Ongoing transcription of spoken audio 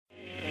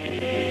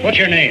What's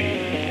your name?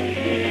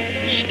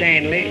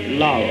 Stanley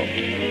Laurel.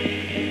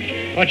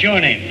 What's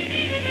your name?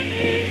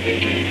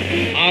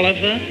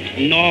 Oliver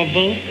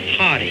Norval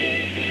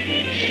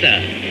Hardy,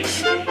 sir.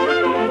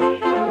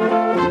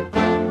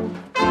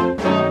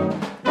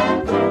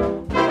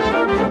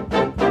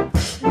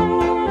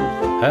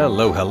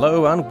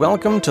 Hello, and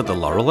welcome to the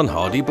Laurel and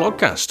Hardy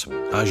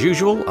blogcast. As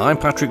usual, I'm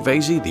Patrick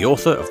Vasey, the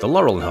author of the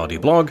Laurel and Hardy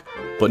blog,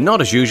 but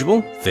not as usual,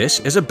 this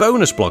is a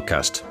bonus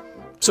blogcast.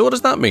 So what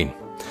does that mean?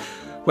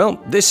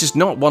 Well, this is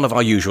not one of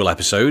our usual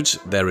episodes.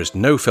 There is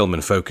no film in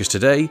focus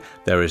today,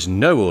 there is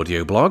no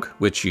audio blog,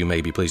 which you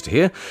may be pleased to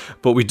hear,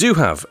 but we do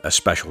have a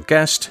special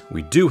guest,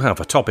 we do have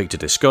a topic to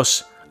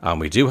discuss, and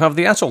we do have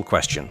the atoll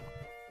question.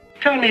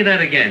 Tell me that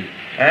again.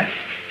 Huh?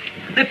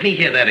 Let me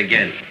hear that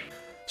again.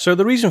 So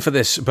the reason for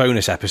this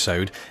bonus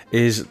episode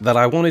is that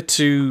I wanted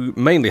to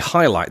mainly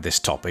highlight this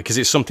topic because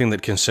it's something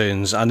that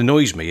concerns and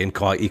annoys me in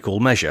quite equal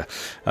measure.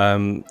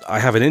 I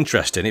have an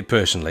interest in it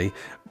personally,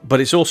 but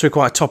it's also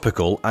quite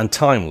topical and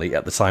timely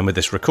at the time of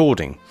this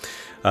recording.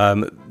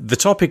 The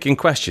topic in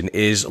question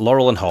is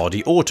Laurel and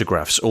Hardy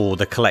autographs, or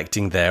the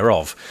collecting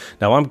thereof.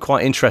 Now, I'm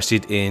quite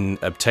interested in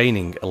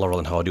obtaining a Laurel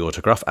and Hardy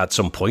autograph at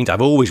some point.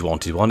 I've always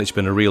wanted one. It's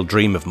been a real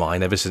dream of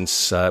mine ever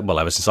since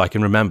I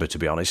can remember, to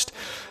be honest.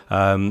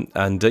 And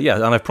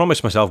I've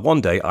promised myself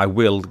one day I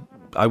will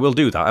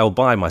do that. I'll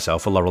buy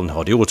myself a Laurel and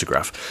Hardy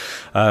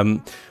autograph.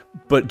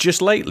 But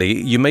just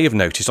lately, you may have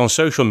noticed on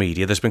social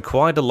media, there's been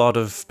quite a lot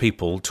of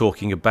people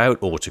talking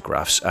about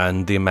autographs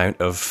and the amount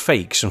of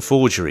fakes and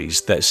forgeries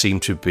that seem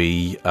to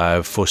be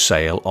for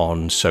sale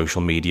on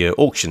social media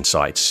auction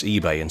sites,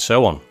 eBay and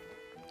so on.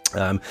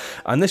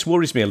 And this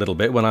worries me a little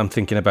bit when I'm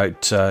thinking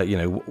about,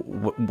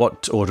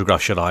 what autograph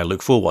should I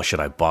look for? What should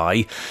I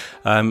buy?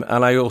 And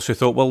I also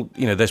thought, well,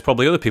 there's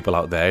probably other people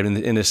out there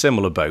in a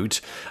similar boat.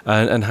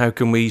 And how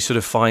can we sort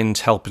of find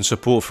help and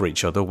support for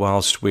each other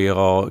whilst we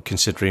are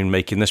considering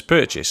making this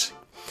purchase?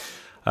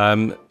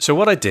 So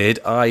what I did,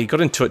 I got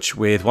in touch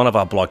with one of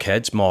our blog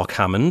heads, Mark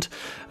Hammond.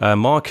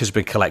 Mark has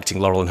been collecting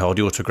Laurel and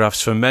Hardy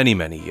autographs for many,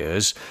 many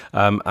years,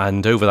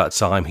 and over that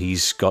time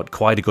he's got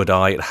quite a good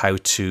eye at how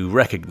to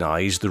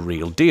recognise the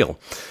real deal.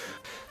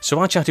 So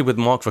I chatted with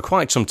Mark for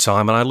quite some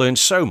time and I learned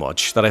so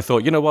much that I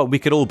thought, you know what, we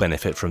could all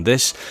benefit from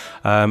this,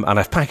 and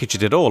I've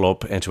packaged it all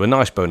up into a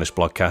nice bonus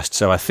blogcast,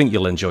 so I think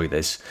you'll enjoy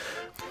this.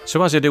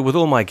 So as I do with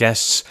all my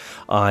guests,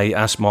 I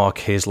asked Mark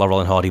his Laurel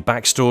and Hardy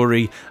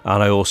backstory,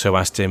 and I also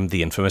asked him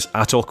the infamous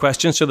atoll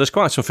question, so there's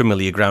quite some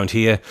familiar ground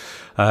here.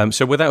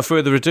 So without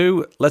further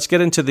ado, let's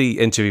get into the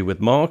interview with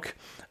Mark,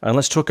 and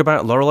let's talk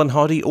about Laurel and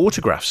Hardy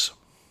autographs.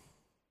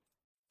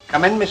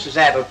 Come in, Mrs.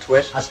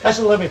 Addletwist. A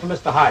special delivery from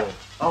Mr. Hardy.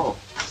 Oh.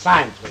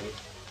 Signed, please.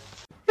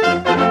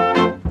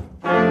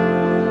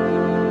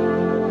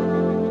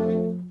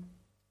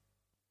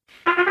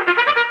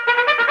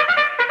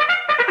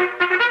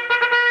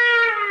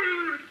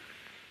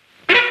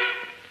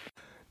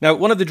 Now,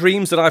 one of the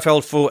dreams that I've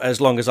held for as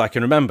long as I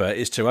can remember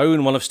is to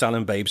own one of Stan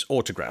and Babe's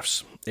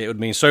autographs. It would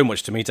mean so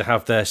much to me to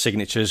have their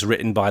signatures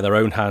written by their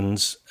own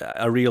hands,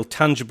 a real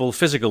tangible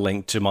physical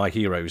link to my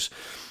heroes.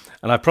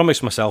 And I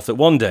promised myself that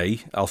one day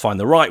I'll find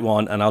the right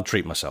one and I'll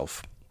treat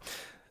myself.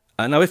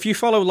 Now, if you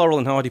follow Laurel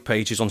and Hardy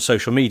pages on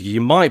social media, you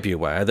might be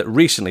aware that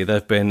recently there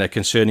have been a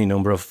concerning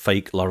number of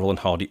fake Laurel and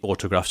Hardy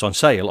autographs on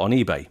sale on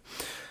eBay.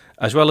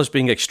 As well as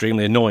being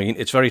extremely annoying,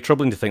 it's very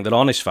troubling to think that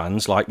honest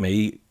fans like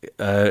me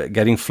are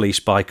getting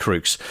fleeced by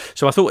crooks.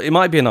 So I thought it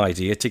might be an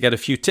idea to get a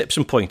few tips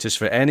and pointers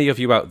for any of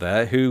you out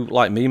there who,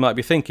 like me, might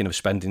be thinking of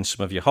spending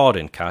some of your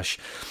hard-earned cash.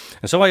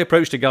 And so I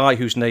approached a guy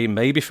whose name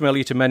may be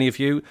familiar to many of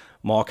you,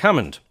 Mark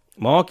Hammond.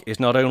 Mark is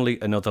not only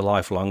another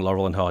lifelong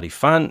Laurel and Hardy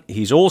fan,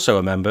 he's also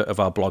a member of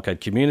our bloghead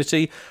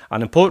community,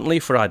 and importantly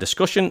for our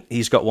discussion,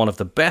 he's got one of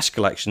the best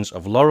collections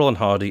of Laurel and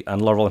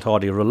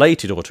Hardy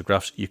related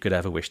autographs you could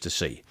ever wish to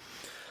see.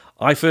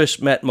 I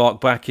first met Mark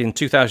back in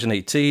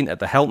 2018 at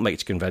the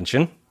Helpmates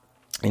convention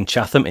in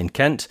Chatham in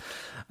Kent.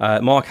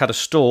 Mark had a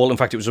stall, in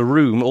fact it was a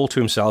room all to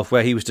himself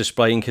where he was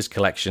displaying his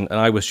collection, and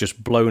I was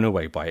just blown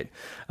away by it.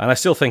 And I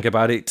still think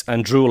about it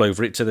and drool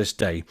over it to this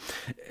day.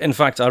 In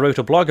fact, I wrote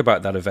a blog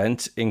about that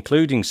event,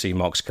 including C.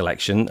 Mark's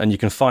collection, and you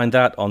can find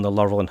that on the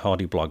Laurel and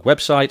Hardy blog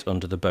website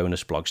under the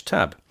bonus blogs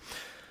tab.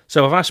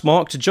 So I've asked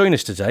Mark to join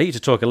us today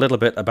to talk a little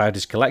bit about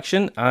his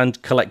collection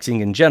and collecting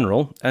in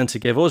general, and to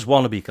give us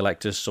wannabe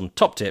collectors some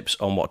top tips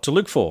on what to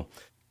look for.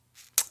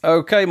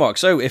 Okay, Mark,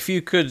 so if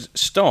you could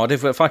start,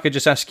 if I could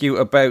just ask you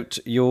about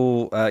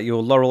your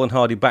Laurel and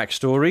Hardy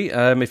backstory,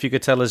 if you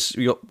could tell us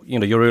your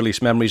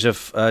earliest memories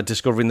of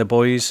discovering the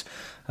boys,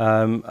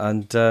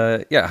 and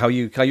how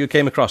you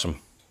came across them.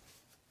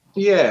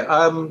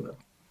 Yeah,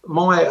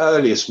 my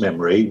earliest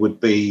memory would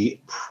be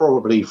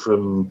probably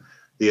from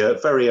the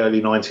very early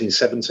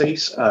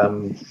 1970s,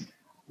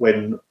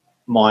 when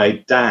my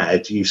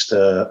dad used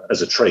to,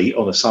 as a treat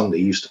on a Sunday,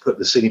 used to put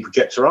the cine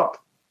projector up.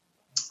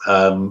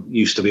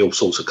 Used to be all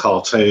sorts of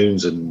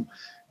cartoons and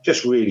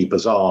just really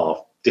bizarre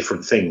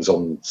different things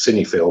on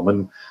cinefilm.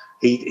 And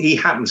he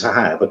happened to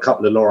have a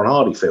couple of Laurel and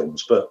Hardy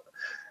films, but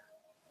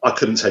I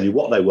couldn't tell you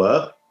what they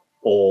were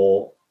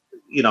or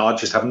I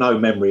just have no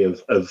memory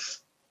of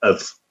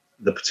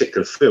the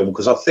particular film,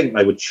 because I think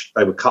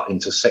they were cut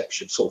into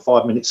sections, sort of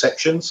 5-minute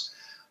sections,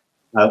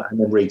 and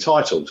then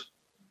retitled.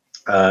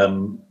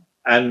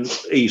 And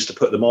he used to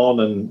put them on,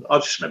 and I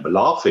just remember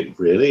laughing,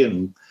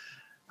 really,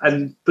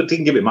 but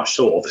didn't give it much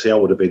thought. Obviously, I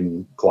would have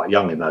been quite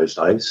young in those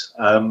days.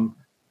 And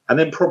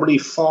then probably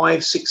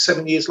 5, 6,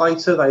 7 years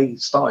later, they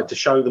started to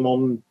show them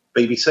on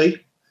BBC.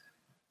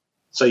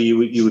 So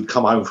you would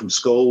come home from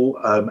school.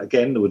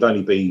 Again, there would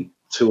only be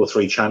 2 or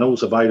 3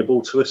 channels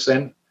available to us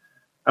then,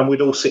 and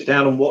we'd all sit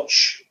down and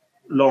watch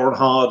Laurel and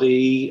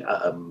Hardy,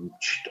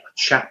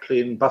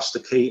 Chaplin, Buster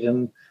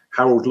Keaton,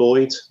 Harold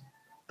Lloyd.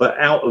 But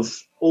out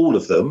of all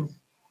of them,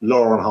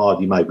 Laurel and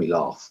Hardy made me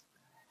laugh,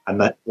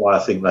 and that's why I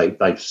think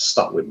they've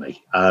stuck with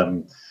me.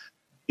 I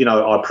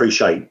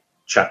appreciate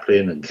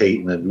Chaplin and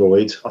Keaton and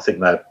Lloyd. I think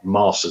they're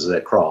masters of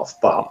their craft,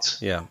 but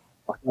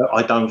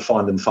I don't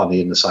find them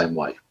funny in the same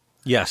way.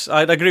 Yes,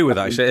 I'd agree with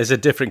that. It's a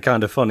different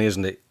kind of funny,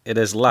 isn't it? It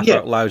is laugh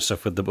out loud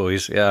stuff with the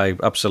boys. Yeah, I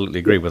absolutely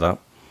agree with that.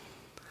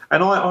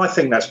 And I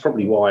think that's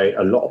probably why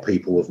a lot of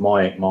people of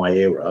my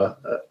era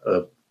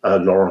are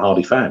Laurel and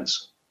Hardy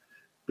fans.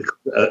 Because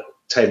at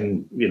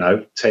 10,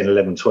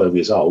 11, 12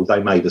 years old,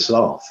 they made us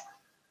laugh.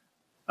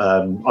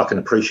 I can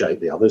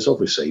appreciate the others,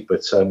 obviously,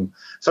 but so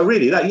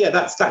really,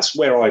 that's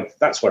where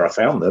I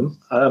found them.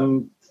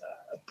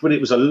 But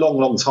it was a long,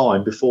 long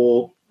time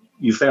before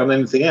you found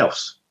anything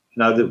else.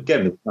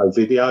 Again, there was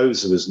no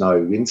videos, there was no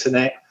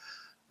internet.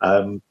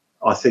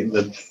 I think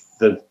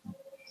the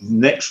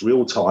next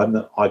real time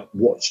that I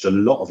watched a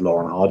lot of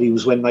Laurel and Hardy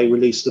was when they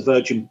released the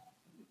Virgin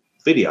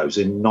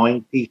videos in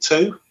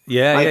 '92.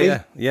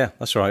 Yeah,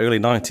 that's right, early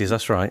 '90s.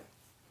 That's right.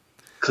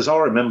 Because I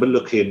remember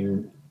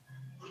looking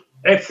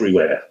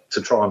everywhere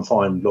to try and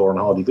find Laurel and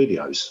Hardy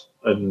videos,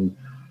 and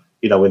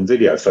when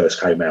video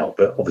first came out,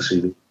 but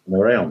obviously they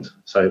weren't around,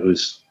 so it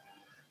was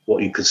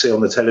what you could see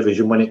on the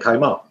television when it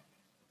came up.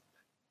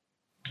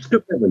 It's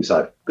good memories,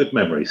 though. Good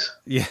memories.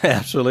 Yeah,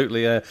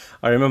 absolutely. I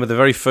remember the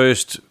very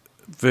first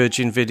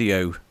Virgin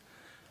video.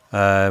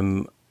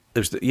 It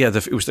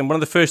was one of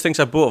the first things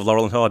I bought of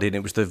Laurel and Hardy, and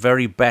it was the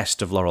very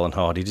best of Laurel and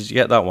Hardy. Did you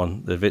get that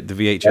one, the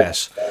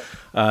VHS?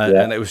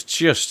 And it was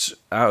just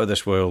out of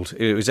this world.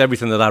 It was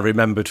everything that I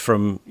remembered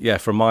from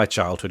my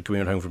childhood,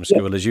 coming home from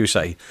school, as you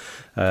say,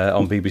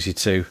 on BBC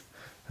Two.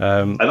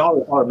 And I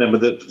remember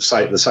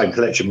the same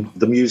collection,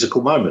 the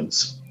musical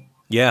moments.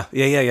 Yeah.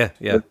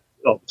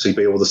 Obviously,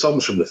 be all the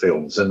songs from the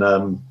films,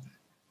 and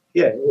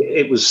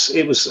it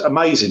was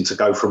amazing to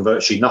go from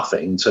virtually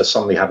nothing to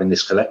suddenly having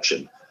this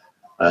collection.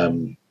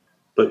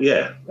 But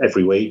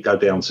every week go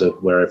down to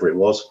wherever it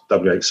was,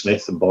 WH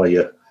Smith, and buy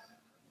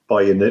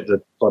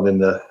the one in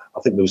the.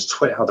 I think there was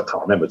I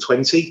can't remember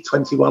 20,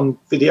 21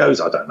 videos.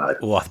 I don't know.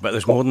 Oh, I bet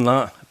there's more than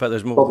that.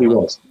 Probably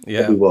was.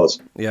 Yeah, probably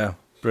was. Yeah,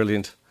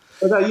 brilliant.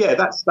 But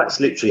that's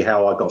literally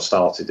how I got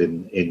started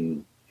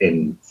in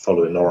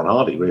following Laurel and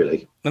Hardy,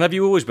 really. And have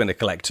you always been a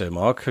collector,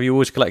 Mark? Have you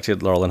always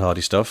collected Laurel and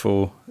Hardy stuff,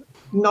 or?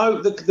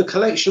 No, the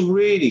collection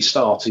really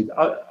started.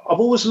 I've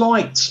always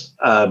liked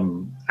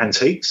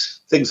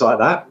antiques, things like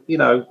that,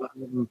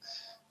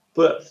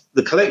 but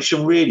the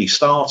collection really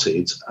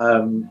started.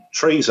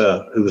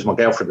 Teresa, who was my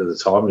girlfriend at the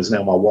time and is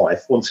now my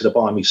wife, wanted to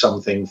buy me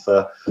something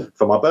for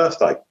my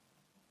birthday.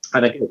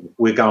 And again,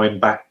 we're going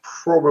back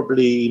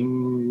probably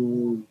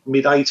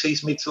mid to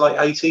late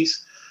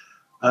 80s.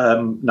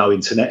 No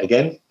internet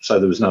again, so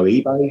there was no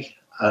eBay.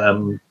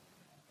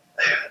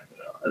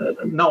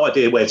 No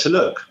idea where to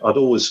look. I'd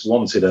always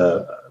wanted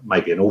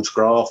maybe an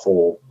autograph,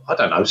 or I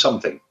don't know,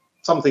 something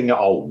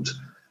old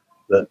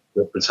that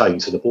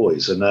pertained to the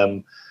boys.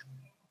 And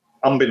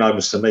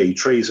unbeknownst to me,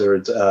 Teresa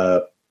had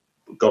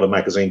got a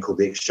magazine called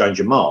The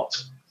Exchange and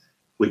Mart,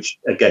 which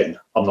again,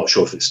 I'm not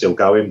sure if it's still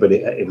going, but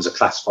it was a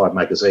classified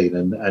magazine,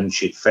 and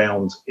she'd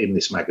found in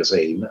this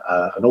magazine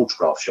an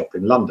autograph shop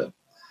in London,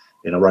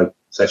 in a road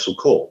Cecil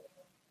Court.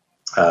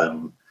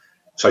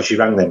 So she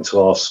rang them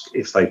to ask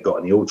if they'd got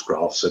any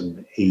autographs,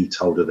 and he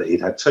told her that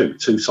he'd had two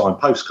signed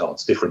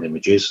postcards, different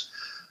images.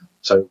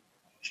 So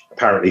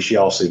apparently she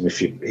asked him if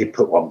he'd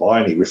put one by,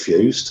 and he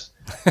refused.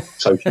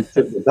 So she took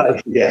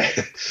the day.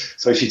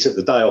 So she took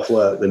the day off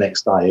work the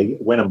next day,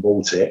 went and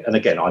bought it. And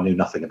again, I knew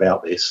nothing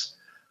about this.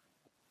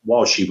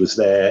 While she was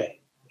there,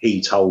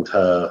 he told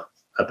her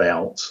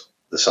about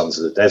the Sons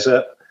of the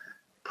Desert,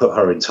 put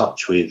her in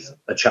touch with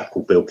a chap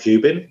called Bill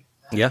Cubbin.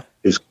 Yeah,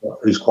 who's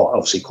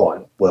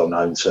quite well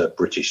known to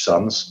British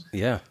Sons.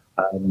 Yeah,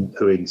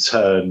 who in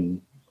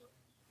turn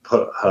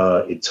put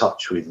her in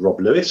touch with Rob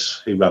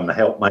Lewis, who ran the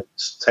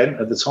Helpmates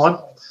tent at the time.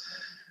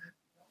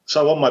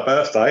 So on my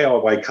birthday, I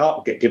wake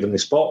up, get given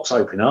this box,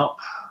 open up,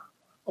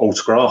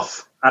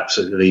 autograph,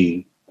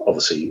 absolutely,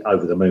 obviously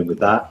over the moon with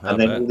that, and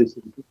then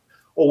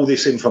all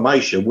this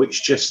information,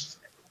 which just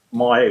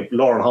my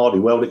Laurel and Hardy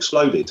world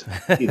exploded.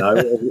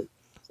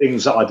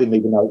 Things that I didn't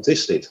even know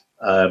existed.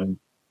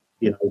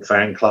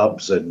 Fan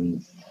clubs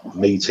and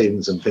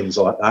meetings and things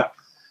like that.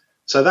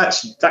 So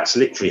that's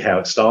literally how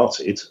it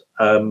started.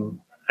 And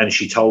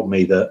she told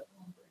me that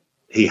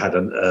he had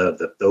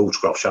the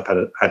autograph shop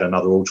had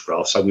another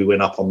autograph, so we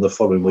went up on the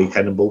following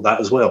weekend and bought that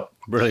as well.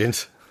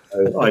 Brilliant.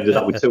 I ended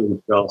up with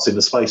 2 autographs in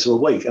the space of a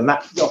week, and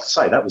that, like I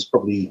say, that was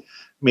probably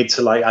mid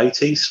to late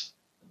 80s.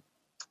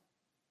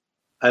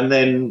 And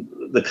then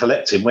the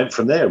collecting went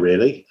from there,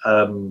 really.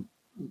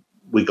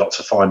 We got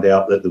to find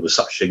out that there were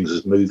such things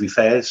as movie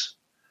fairs,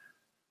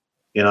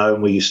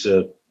 and we used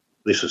to,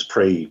 this was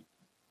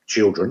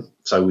pre-children,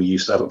 so we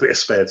used to have a bit of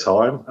spare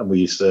time, and we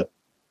used to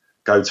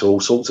go to all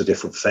sorts of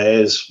different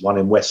fairs, one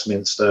in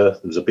Westminster,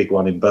 there was a big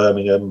one in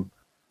Birmingham,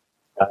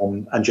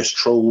 and just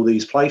trawl all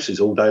these places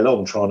all day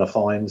long trying to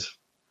find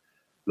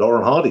Laurel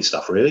and Hardy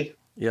stuff, really.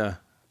 Yeah.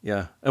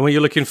 And were you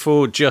looking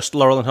for just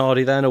Laurel and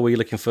Hardy then, or were you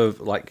looking for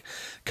like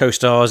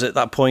co-stars at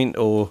that point,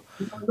 or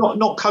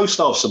not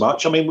co-stars so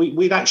much? I mean,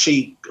 we'd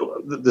actually,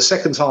 the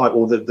second time,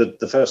 or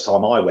the first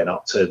time I went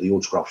up to the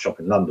autograph shop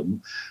in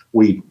London,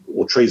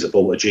 Teresa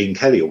bought a Gene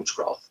Kelly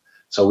autograph,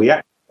 so we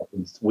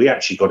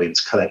actually got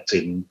into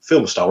collecting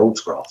film star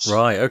autographs.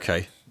 Right.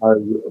 Okay.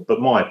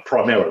 But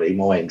primarily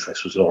my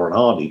interest was Laurel and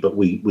Hardy, but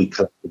we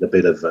collected a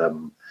bit of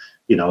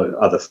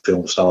other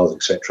film stars,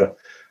 etc.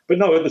 But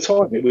no, at the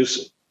time it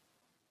was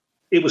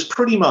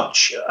pretty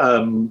much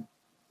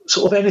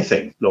sort of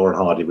anything Laurel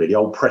and Hardy, really.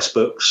 Old press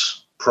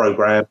books,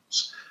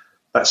 programs,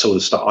 that sort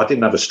of stuff. I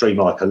didn't have a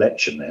Streamline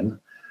collection then,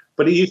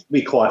 but it used to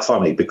be quite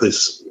funny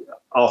because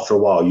after a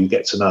while you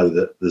get to know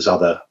that there's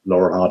other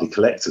Laurel and Hardy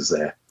collectors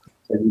there.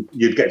 And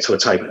you'd get to a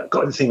table,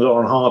 got anything Laurel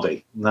and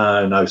Hardy?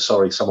 No,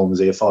 sorry, someone was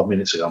here 5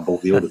 minutes ago and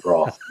bought the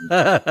autograph.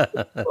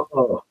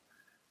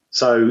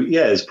 So,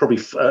 yeah, there's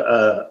probably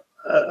a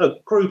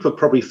group of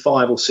probably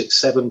 5 or 6,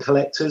 7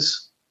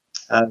 collectors.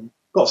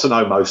 Got to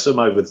know most of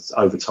them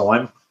over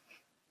time.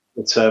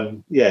 But,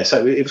 so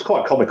it was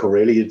quite comical,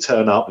 really. You'd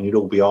turn up and you'd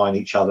all be eyeing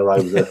each other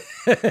over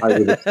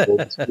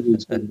the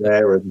who's been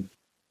there.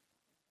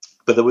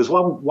 But there was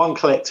one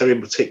collector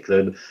in particular,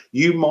 and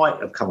you might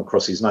have come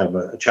across his name,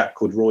 a chap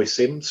called Roy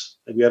Sims.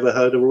 Have you ever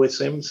heard of Roy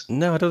Sims?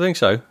 No, I don't think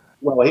so.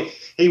 Well,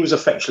 he was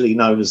affectionately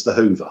known as the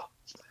Hoover.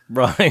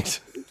 Right.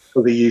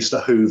 Because he used to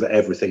hoover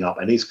everything up,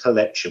 and his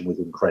collection was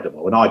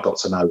incredible.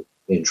 And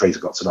me and Teresa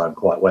got to know him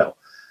quite well,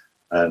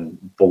 and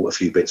bought a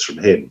few bits from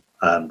him,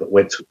 but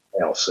went to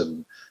his house,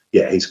 and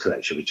his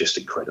collection was just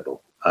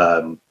incredible.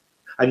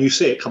 And you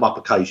see it come up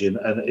occasion,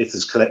 and if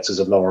there's collectors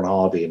of Laurel and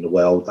Hardy in the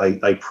world,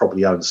 they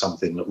probably own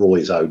something that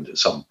Roy's owned at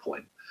some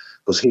point,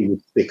 because he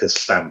would stick a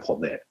stamp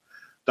on it.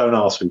 Don't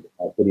ask me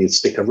why, but he'd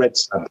stick a red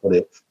stamp on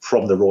it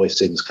from the Roy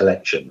Sims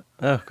collection.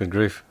 Oh, good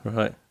grief!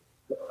 Right.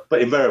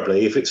 But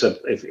invariably, if it's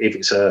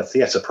a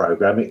theatre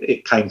programme,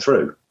 it came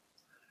through.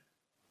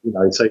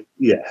 So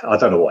I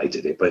don't know why he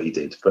did it, but he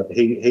did. But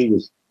he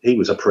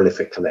was a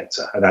prolific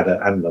collector and had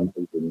an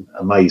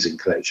amazing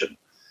collection.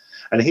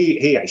 And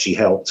he actually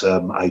helped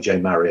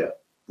AJ Marriott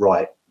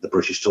write the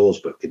British Tours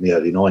book in the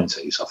early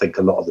 90s. I think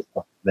a lot of the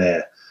stuff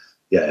there,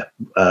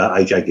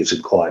 AJ gives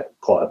him quite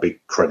a big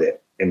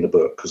credit in the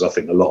book, because I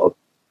think a lot of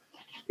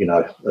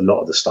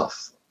the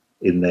stuff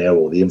in there,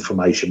 or the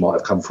information, might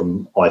have come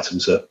from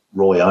items that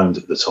Roy owned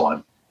at the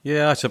time.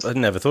 Yeah, I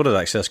never thought of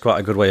that. Actually, that's quite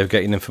a good way of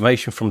getting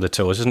information from the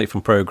tours, isn't it?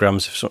 From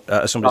programmes,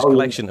 somebody's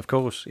collection, of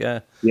course. Yeah.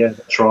 Yeah,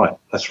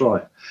 that's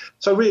right.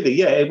 So really,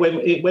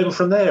 it went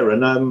from there,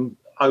 and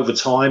over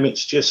time,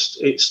 it's just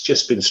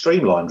been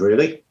streamlined,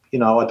 really.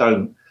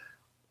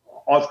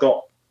 I've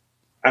got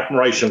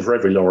admiration for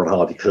every Laurel and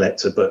Hardy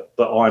collector, but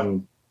I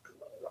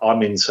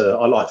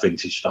like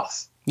vintage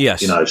stuff.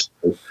 Yes.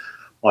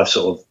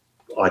 So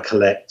I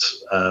collect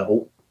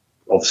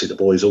obviously the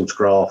boys'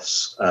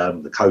 autographs,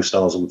 the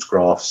co-stars'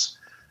 autographs,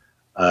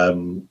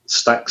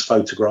 Stax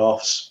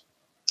photographs,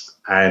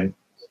 and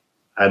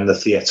the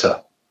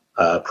theatre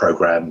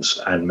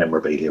programmes and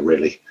memorabilia,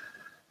 really.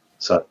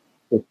 So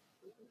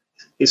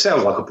it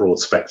sounds like a broad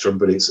spectrum,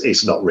 but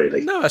it's not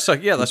really. No, it's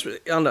like, I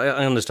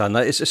understand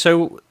that.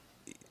 So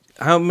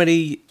how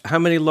many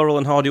Laurel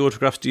and Hardy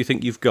autographs do you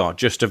think you've got,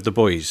 just of the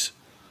boys?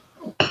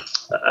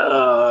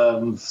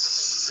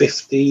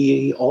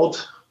 50 odd,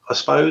 I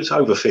suppose,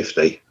 over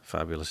 50.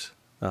 Fabulous.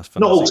 That's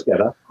fantastic.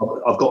 Not altogether.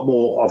 I've got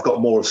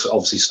more.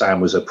 Obviously, Stan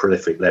was a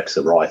prolific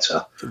letter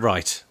writer.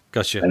 Right.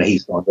 Gotcha. And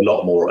he's done a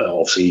lot more.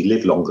 Obviously, he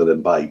lived longer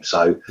than Babe,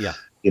 so yeah.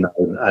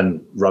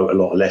 And wrote a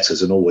lot of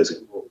letters, and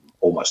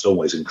almost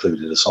always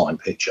included a signed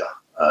picture.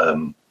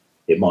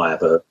 It might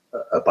have a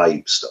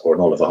Babe or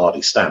an Oliver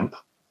Hardy stamp.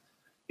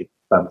 It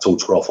stamped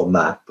autograph on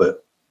that,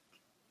 but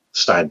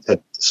Stan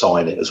tended to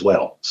sign it as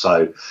well.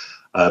 So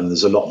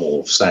there's a lot more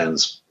of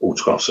Stan's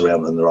autographs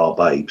around than there are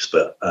Babe's,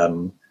 but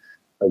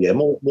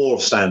more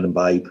of Stan than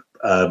Babe,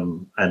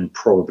 and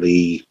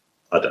probably,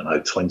 I don't know,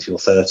 20 or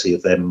 30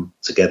 of them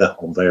together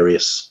on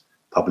various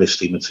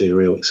publicity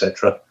material,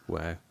 etc.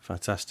 Wow,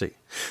 fantastic.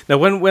 Now,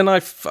 when I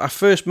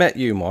first met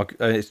you, Mark,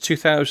 it's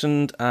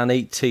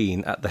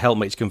 2018 at the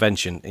Helpmates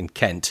Convention in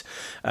Kent,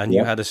 and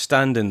you had a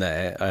stand in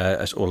there,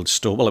 or a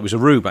store, well, it was a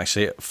room,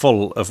 actually,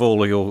 full of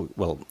all of your,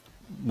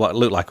 what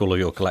looked like all of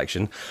your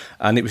collection,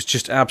 and it was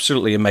just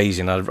absolutely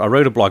amazing. I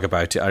wrote a blog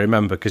about it, I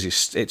remember, because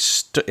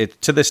it's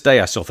to this day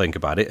I still think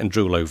about it and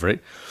drool over it.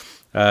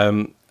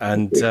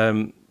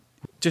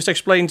 Just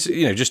explain,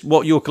 just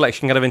what your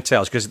collection kind of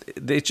entails, because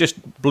it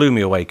just blew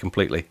me away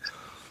completely.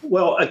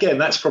 Well, again,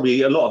 that's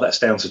probably a lot of that's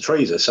down to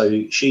Teresa.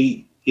 So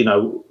she,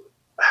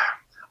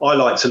 I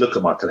like to look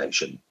at my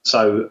collection.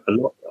 So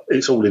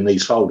it's all in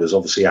these folders,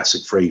 obviously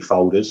acid-free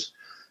folders.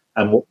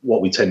 And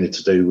what we tended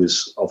to do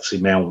was obviously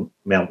mount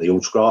the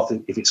autograph.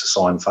 If it's a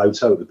signed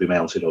photo, it would be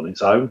mounted on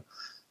its own.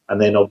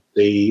 And then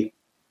obviously,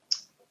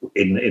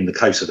 in the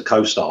case of the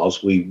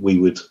co-stars, we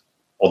would,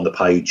 on the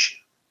page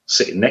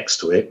sitting next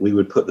to it, we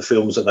would put the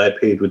films that they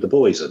appeared with the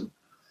boys in.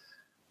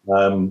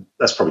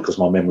 That's probably because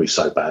my memory's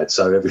so bad.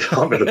 So every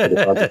time,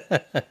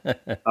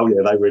 oh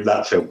yeah, they were in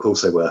that film. Of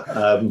course they were.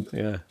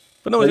 Yeah,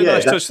 but no, it's a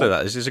nice touch to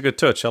that. It's a good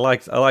touch. I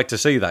like to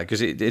see that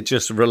because it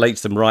just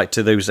relates them right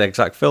to those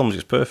exact films.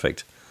 It's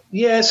perfect.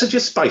 Yeah, so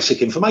just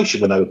basic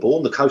information: when they were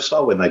born, the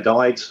co-star, when they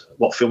died,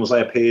 what films they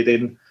appeared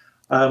in,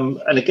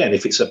 and again,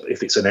 if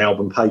it's an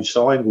album page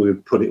sign, we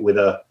would put it with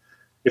a.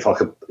 If I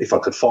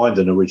could find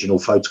an original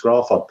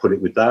photograph, I'd put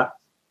it with that.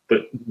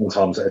 But 9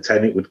 times out of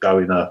 10, it would go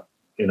in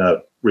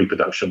a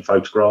reproduction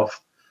photograph,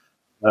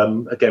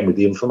 again with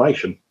the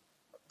information.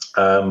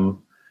 And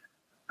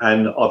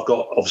I've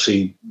got,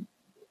 obviously,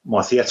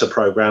 my theatre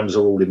programmes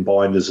are all in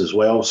binders as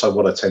well. So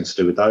what I tend to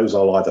do with those,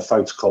 I'll either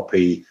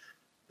photocopy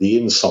the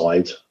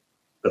inside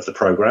of the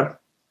programme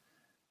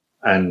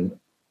and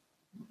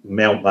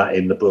mount that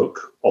in the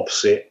book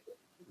opposite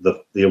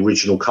the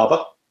original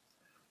cover,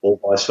 or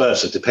vice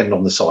versa, depending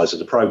on the size of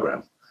the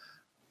programme.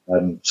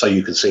 So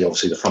you can see,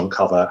 obviously, the front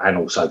cover and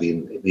also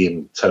the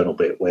internal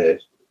bit where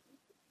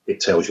it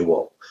tells you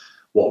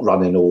what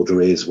running order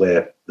is,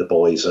 where the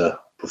boys are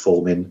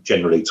performing.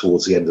 Generally,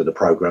 towards the end of the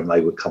programme,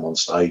 they would come on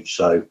stage.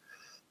 So,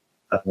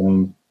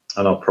 and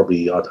I've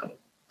probably got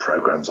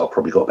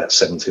about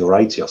 70 or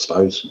 80, I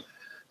suppose.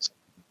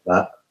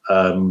 That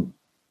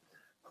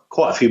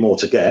quite a few more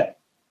to get,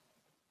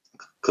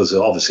 because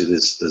obviously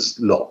there's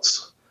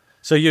lots.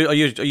 So are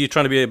you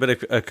trying to be a bit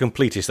of a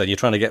completist then? You're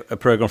trying to get a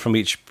programme from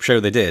each show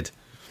they did?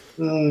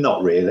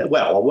 Not really.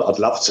 Well, I'd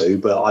love to,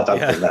 but I don't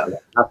think that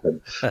will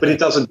happen. But it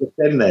doesn't just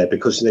end there,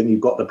 because then you've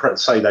got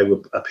say they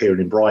were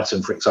appearing in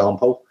Brighton, for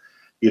example,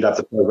 you'd have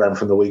the programme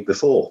from the week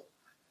before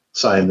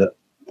saying that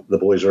the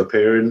boys are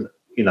appearing,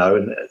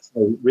 and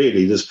so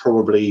really there's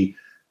probably,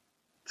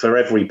 for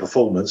every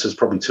performance, there's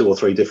probably 2 or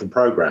 3 different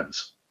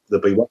programmes.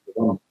 There'll be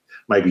one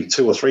maybe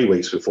 2 or 3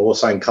 weeks before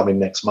saying coming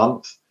next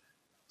month,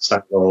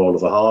 Statler or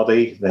Oliver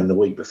Hardy. Then the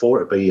week before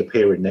it'd be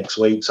appearing next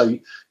week. So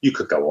you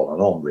could go on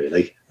and on,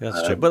 really.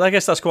 That's true. But I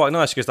guess that's quite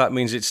nice, because that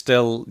means it's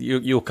still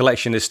your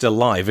collection is still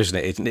live, isn't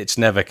it? It's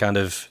never kind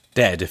of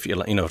dead, if you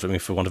know what I mean,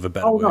 for want of a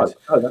better word.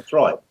 No, that's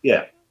right.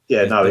 Yeah.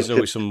 There's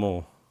always some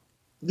more.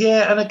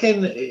 Yeah, and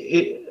again,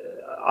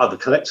 other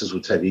collectors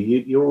will tell you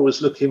you're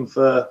always looking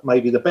for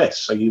maybe the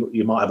best. So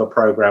you might have a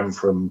programme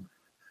from,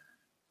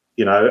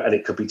 and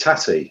it could be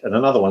Tatty, and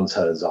another one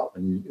turns up,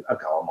 and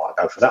okay, I might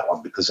go for that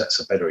one because that's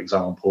a better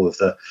example of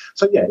the.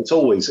 So yeah, it's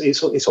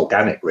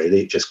organic,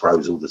 really. It just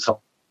grows all the time.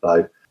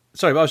 So.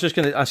 Sorry, but I was just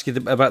going to ask you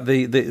about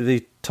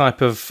the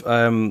type of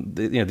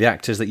the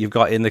actors that you've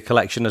got in the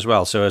collection as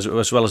well. So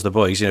as well as the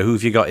boys, who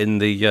have you got in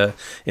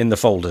the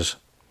folders?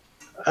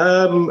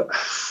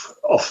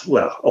 Off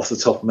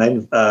the top of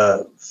men,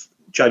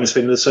 James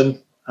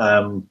Finlayson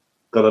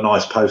got a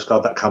nice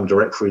postcard that come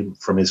direct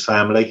from his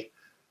family.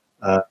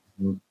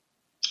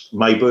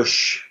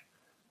 Maybush,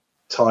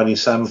 Tiny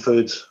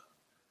Sanford,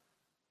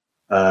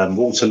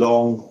 Walter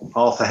Long,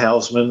 Arthur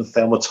Houseman,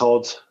 Thelma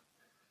Todd,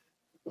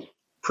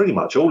 pretty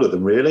much all of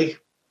them, really.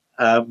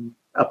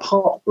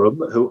 Apart from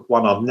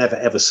one I've never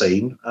ever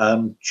seen,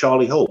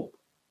 Charlie Hall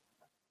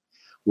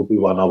would be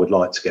one I would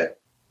like to get.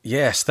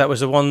 Yes, that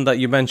was the one that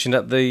you mentioned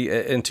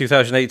in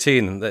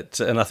 2018.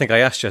 And I think I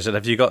asked you, I said,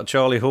 "Have you got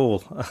Charlie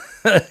Hall?"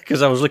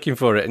 Because I was looking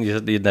for it, and you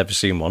said you'd never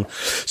seen one.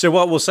 So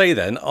what we'll say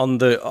then on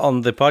the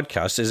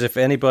podcast is, if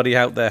anybody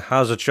out there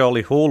has a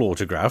Charlie Hall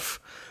autograph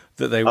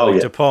that they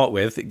want to part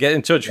with, get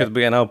in touch with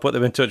me, and I'll put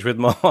them in touch with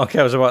Mark.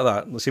 How's about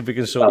that? Let's see if we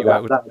can sort you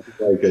out. That would be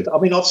very good. I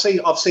mean, I've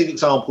seen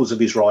examples of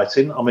his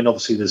writing. I mean,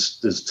 obviously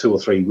there's 2 or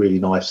 3 really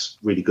nice,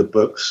 really good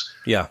books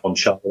on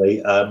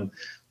Charlie.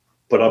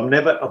 But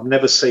I've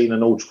never seen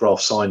an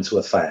autograph signed to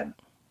a fan.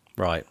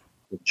 Right.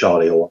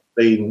 Charlie Hall.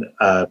 I've seen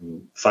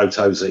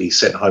photos that he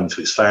sent home to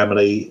his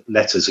family,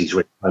 letters he's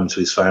written home to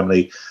his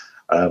family,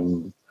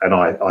 and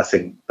I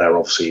think they're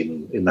obviously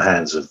in the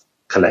hands of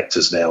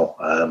collectors now.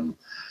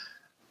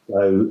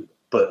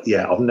 But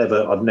yeah, I've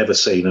never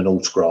seen an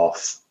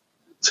autograph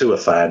to a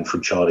fan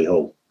from Charlie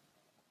Hall.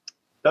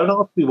 Don't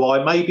ask me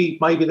why.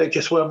 Maybe they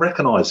just weren't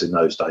recognised in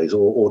those days,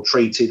 or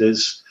treated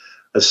as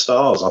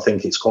stars. I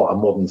think it's quite a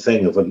modern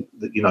thing of the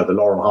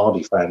Laurel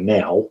Hardy fan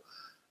now.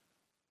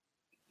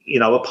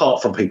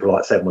 Apart from people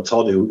like Thelma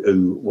Todd,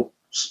 who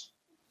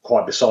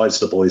quite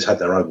besides the boys had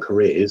their own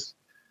careers,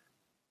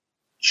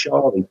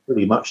 Charlie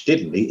pretty much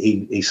didn't.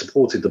 He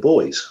supported the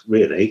boys,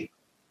 really.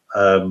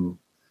 So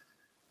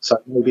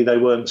maybe they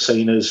weren't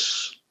seen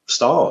as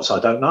stars. I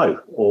don't know,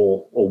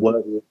 or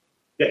were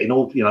getting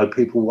all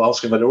people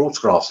asking for their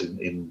autographs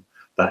in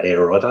that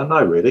era. I don't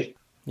know, really.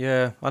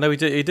 Yeah, I know he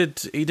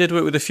did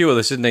work with a few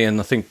others, didn't he? And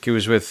I think he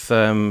was with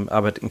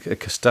Abbott and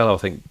Costello, I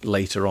think,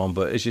 later on.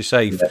 But as you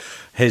say,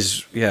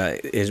 his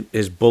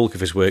bulk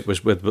of his work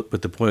was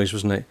with the boys,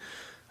 wasn't it?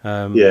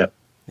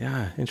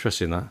 Yeah,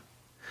 interesting that.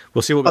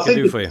 We'll see what we can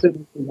do for you.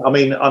 I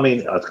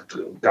mean,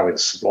 going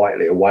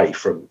slightly away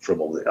from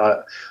all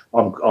that,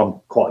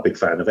 I'm quite a big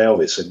fan of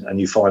Elvis, and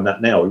you find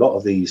that now a lot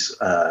of these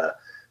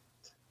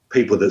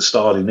people that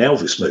starred in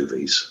Elvis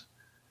movies,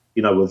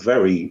 were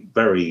very,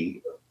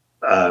 very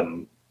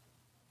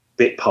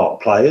bit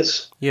part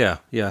players. Yeah.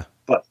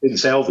 But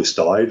since Elvis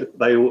died,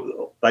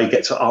 they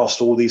get to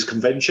ask all these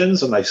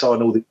conventions and they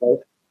sign all these,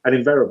 and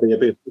invariably a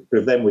bit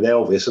of them with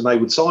Elvis, and they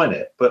would sign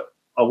it. But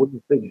I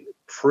wouldn't think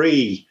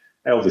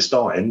Elvis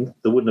dying,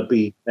 there wouldn't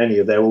be any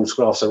of their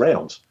autographs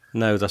around.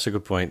 No, that's a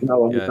good point. No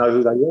one would know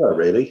who they were,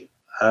 really.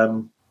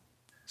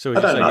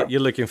 So you're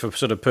looking for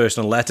sort of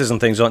personal letters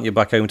and things, aren't you,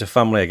 back home to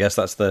family? I guess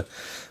that's the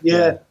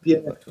where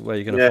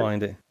you're going to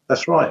find it.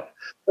 That's right.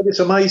 But it's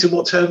amazing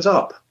what turns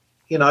up.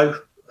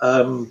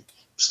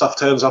 Stuff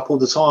turns up all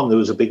the time. There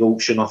was a big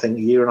auction, I think,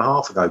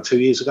 2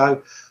 years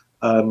ago.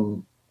 I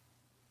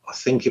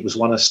think it was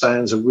one of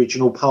Stan's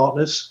original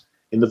partners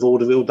in the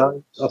vaudeville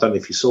days. I don't know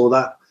if you saw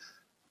that.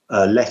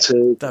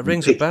 Letters. That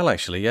rings a bell,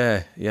 actually.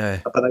 Yeah.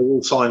 But they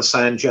all signed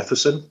Stan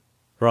Jefferson.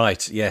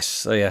 Right.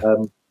 Yes. Oh, yeah.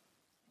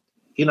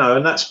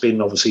 And that's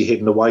been obviously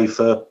hidden away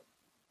for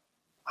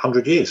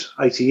 100 years,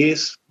 80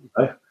 years.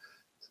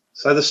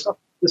 So the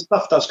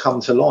stuff does come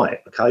to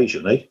light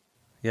occasionally.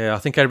 Yeah, I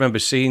think I remember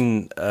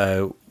seeing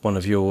one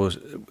of yours.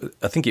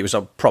 I think it was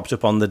propped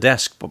up on the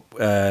desk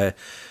at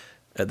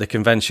the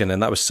convention,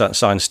 and that was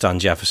signed Stan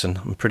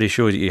Jefferson. I'm pretty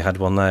sure that you had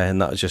one there, and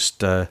that is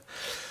just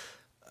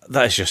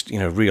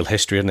real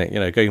history, isn't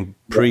it? Going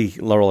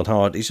pre-Laurel and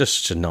Hard, he's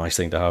just such a nice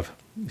thing to have.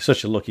 He's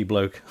such a lucky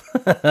bloke.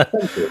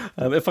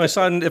 If I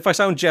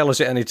sound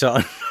jealous at any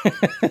time,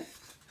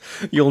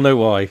 you'll know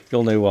why.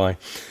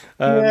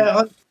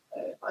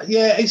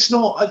 It's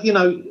not.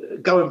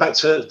 Going back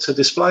to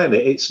displaying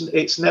it,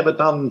 it's never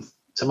done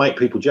to make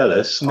people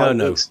jealous. No.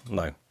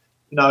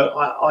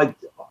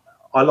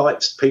 I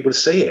like people to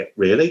see it,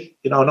 really.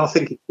 And I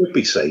think it should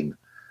be seen.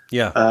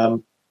 Yeah.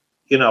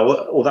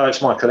 Although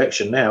it's my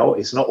collection now,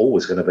 it's not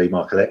always going to be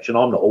my collection.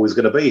 I'm not always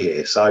going to be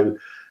here. So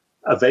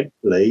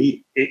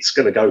eventually it's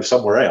going to go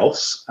somewhere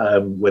else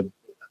with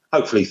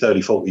hopefully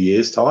 30, 40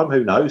 years' time.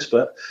 Who knows?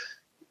 But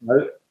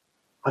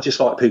I just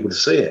like people to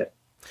see it.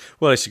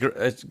 Well, it's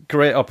a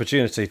great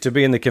opportunity to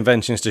be in the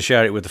conventions, to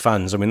share it with the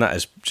fans. I mean, that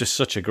is just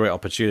such a great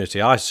opportunity.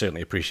 I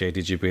certainly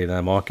appreciated you being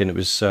there, Mark, and it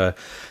was, I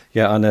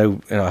know,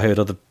 I heard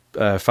other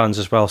fans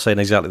as well saying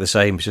exactly the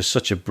same. It's just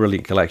such a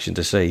brilliant collection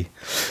to see.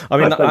 I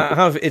mean,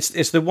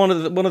 it's one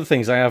of the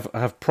things I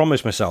have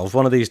promised myself.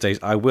 One of these days,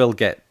 I will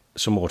get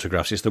some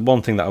autographs. It's the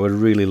one thing that I would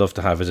really love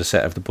to have, is a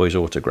set of the boys'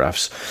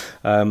 autographs.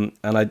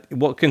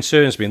 What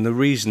concerns me, and the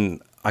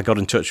reason I got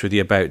in touch with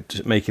you about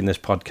making this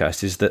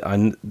podcast, is that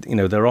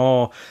there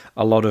are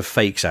a lot of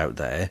fakes out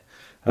there,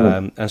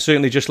 and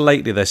certainly just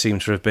lately there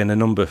seems to have been a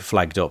number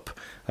flagged up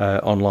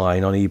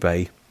online on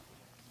eBay.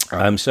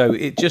 So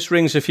it just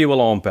rings a few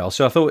alarm bells.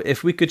 So I thought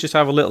if we could just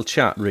have a little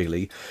chat,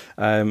 really,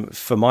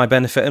 for my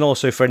benefit, and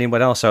also for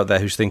anyone else out there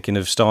who's thinking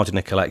of starting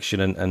a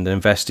collection and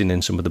investing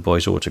in some of the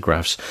boys'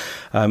 autographs.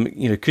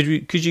 Could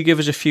you give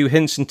us a few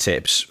hints and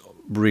tips,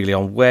 really,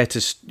 on where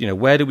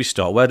do we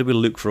start? Where do we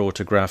look for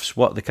autographs?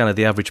 What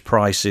the average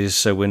price is,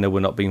 so we know we're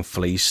not being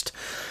fleeced.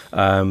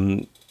 How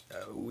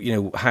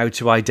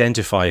to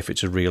identify if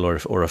it's a real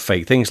or a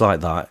fake, things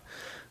like that.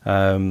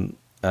 Can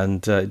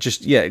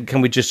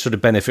we just sort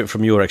of benefit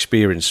from your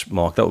experience,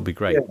 Mark? That would be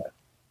great. Yeah.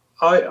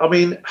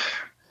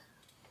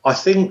 I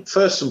think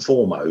first and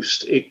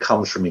foremost, it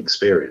comes from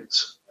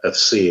experience of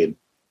seeing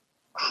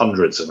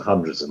hundreds and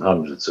hundreds and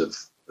hundreds of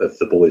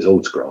the boys'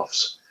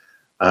 autographs.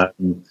 There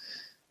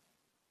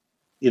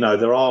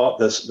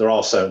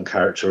are certain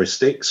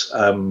characteristics.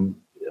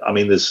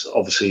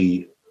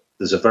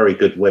 There's a very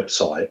good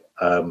website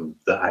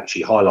that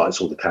actually highlights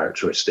all the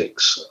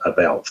characteristics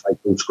about fake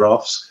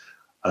autographs.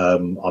 I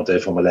don't know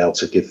if I'm allowed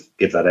to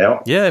give that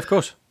out. Yeah, of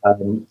course.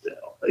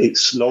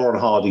 It's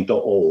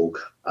laurelhandhardy.org,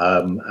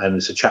 and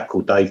it's a chap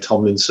called Dave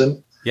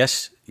Tomlinson.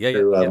 Yes,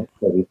 who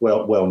is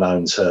well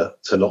known to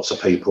lots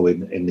of people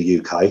in the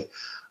UK,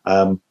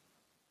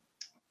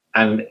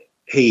 and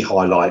he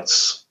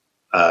highlights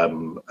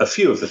a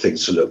few of the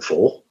things to look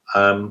for,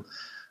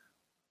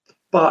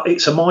 but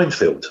it's a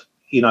minefield.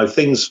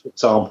 Things, for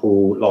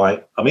example,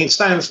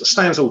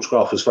 Stan's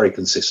autograph was very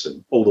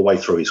consistent all the way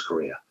through his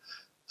career.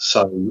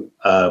 So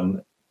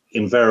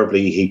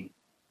invariably he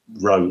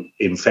wrote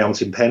in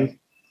fountain pen.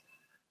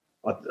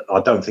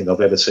 I don't think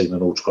I've ever seen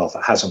an autograph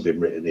that hasn't been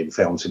written in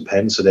fountain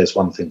pen, so there's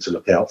one thing to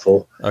look out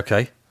for.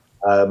 Okay.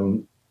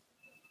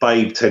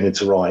 Babe tended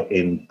to write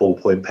in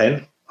ballpoint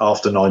pen.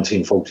 After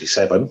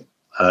 1947,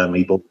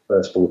 he bought the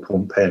first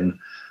ballpoint pen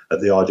at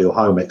the Ideal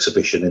Home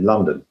exhibition in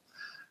London.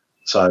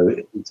 So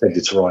he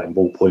tended to write in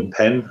ballpoint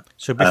pen.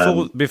 So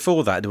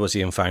before that, was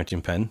he in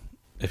fountain pen?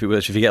 If you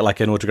get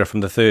an autograph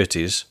from the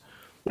 30s?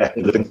 Yeah,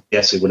 it would have been.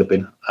 Yes, it would have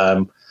been.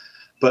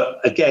 But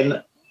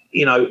again,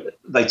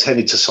 they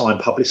tended to sign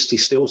publicity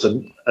stills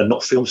and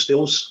not film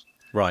stills.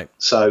 Right.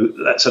 So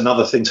that's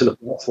another thing to look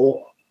out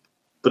for.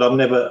 But I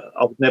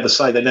would never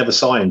say they never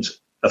signed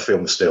a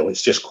film still.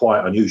 It's just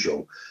quite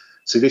unusual.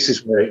 So this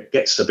is where it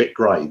gets a bit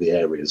grey, the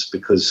areas,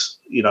 because,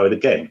 and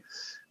again,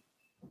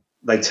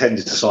 they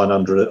tended to sign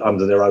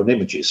under their own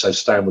images. So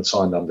Stan would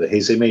sign under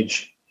his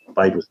image,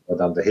 Babe was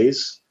signed under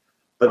his.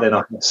 But then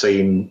I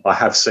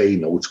have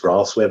seen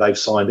autographs where they've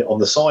signed it on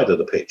the side of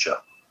the picture.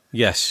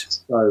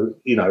 Yes. So,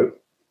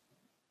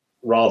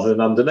 rather than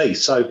underneath.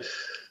 So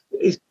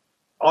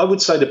I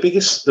would say the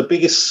biggest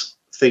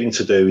thing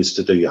to do is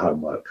to do your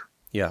homework.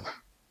 Yeah.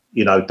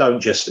 Don't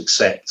just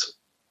accept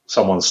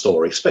someone's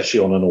story,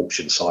 especially on an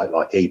auction site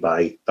like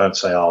eBay. Don't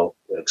say,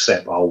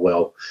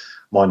 well,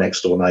 my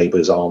next door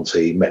neighbour's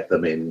auntie met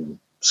them in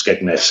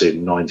Skegness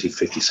in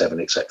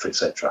 1957, etc.,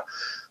 etc.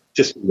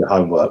 Just do your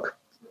homework.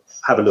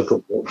 Have a look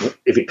at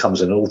if it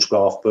comes in an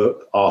autograph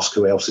book, ask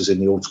who else is in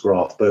the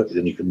autograph book,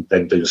 then you can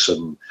then do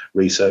some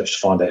research to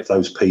find out if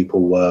those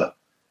people were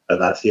at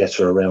that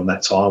theatre around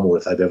that time or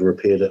if they've ever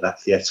appeared at that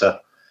theatre.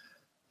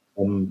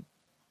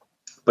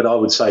 But I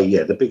would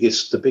say, the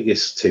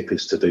biggest tip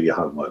is to do your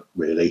homework,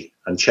 really,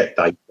 and check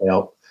dates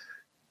out,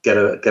 get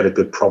a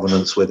good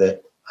provenance with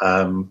it,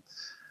 and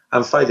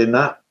failing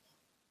that,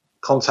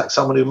 contact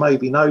someone who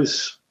maybe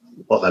knows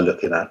what they're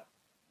looking at.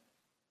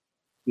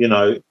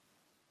 There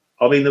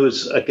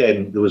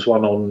was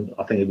one on,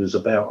 I think it was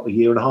about a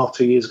year and a half,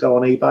 2 years ago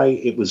on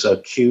eBay. It was a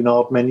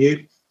Cunard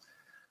menu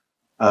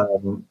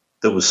that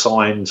was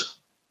signed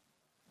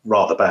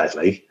rather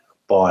badly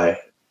by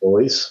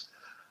boys.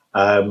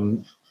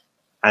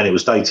 And it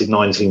was dated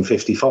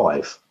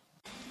 1955.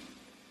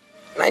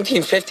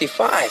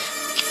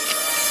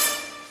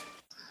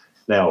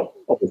 1955? Now,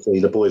 obviously,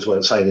 the boys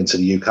weren't sailing to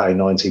the UK in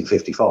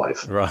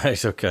 1955.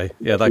 Right, okay.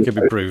 Yeah, that could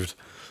be proved.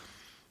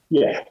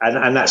 Yeah,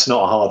 and that's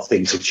not a hard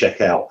thing to check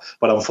out.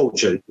 But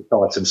unfortunately, the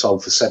item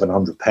sold for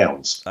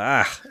 £700.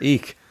 Ah,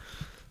 eek.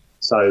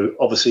 So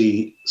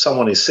obviously,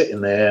 someone is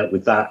sitting there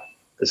with that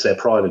as their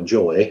pride and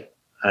joy,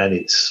 and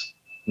it's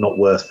not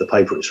worth the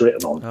paper it's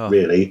written on,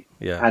 really.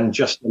 Yeah. And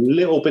just a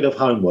little bit of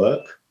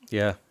homework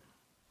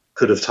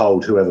could have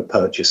told whoever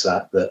purchased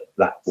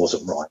that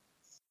wasn't right.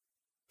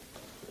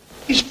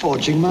 He's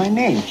forging my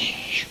name.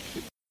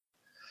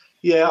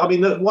 Yeah,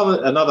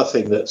 another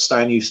thing that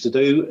Stan used to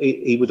do,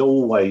 he would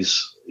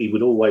always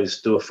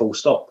do a full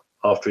stop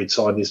after he'd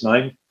signed his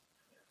name.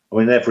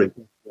 Every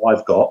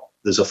I've got,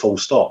 there's a full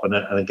stop, and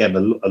again,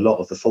 a lot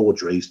of the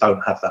forgeries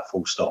don't have that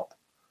full stop.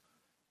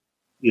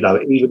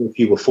 Even if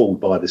you were fooled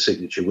by the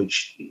signature,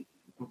 which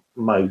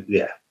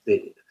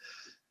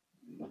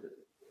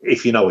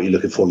if you know what you're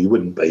looking for, you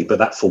wouldn't be. But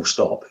that full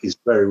stop is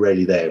very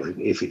rarely there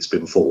if it's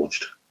been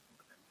forged.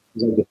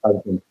 There's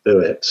no to do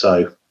it,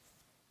 so.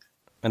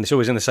 And it's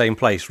always in the same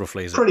place,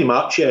 roughly, is it? Pretty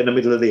much, in the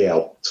middle of the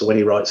L. So when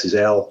he writes his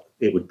L,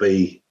 it would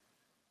be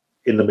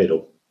in the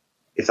middle,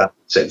 if that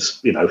makes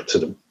sense, to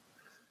them.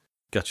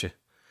 Gotcha.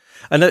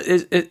 And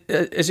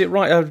is it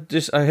right?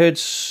 I heard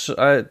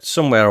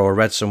somewhere or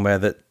read somewhere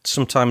that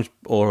sometimes,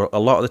 or a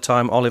lot of the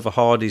time, Oliver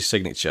Hardy's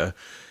signature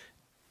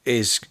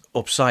is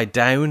upside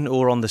down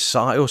or on the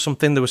side or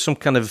something. There was some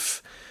kind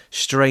of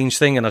strange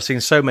thing, and I've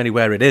seen so many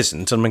where it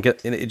isn't, and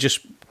it just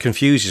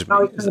confuses me.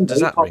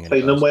 Does that ring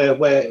any bells?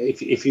 Where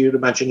if you'd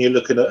imagine you're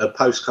looking at a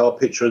postcard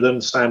picture of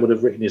them, Stan would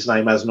have written his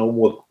name as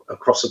normal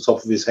across the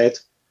top of his head.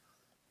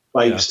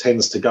 Babes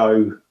tends to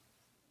go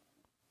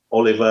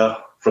Oliver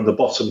from the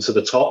bottom to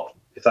the top,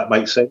 if that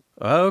makes sense.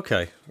 Oh,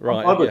 okay,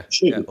 right. I would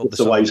assume it's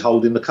the way he's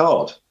holding the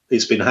card.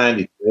 It's been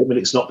handed to him, and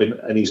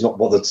he's not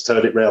bothered to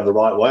turn it round the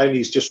right way, and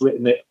he's just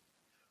written it.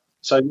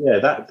 So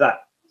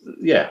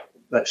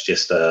that's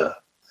just a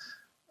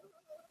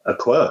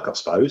quirk, I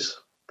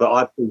suppose. But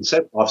I've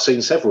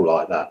seen several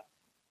like that.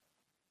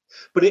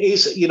 But it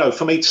is,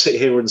 for me to sit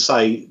here and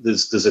say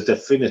there's a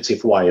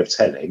definitive way of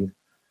telling,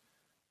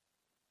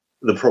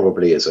 there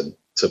probably isn't,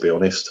 to be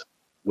honest.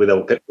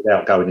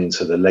 Without going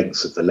into the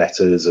lengths of the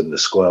letters and the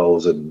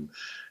squirrels and,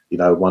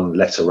 one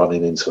letter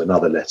running into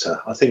another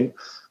letter. I think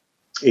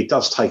it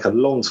does take a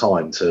long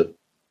time to,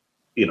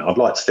 I'd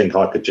like to think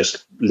I could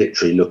just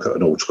literally look at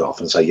an autograph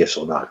and say yes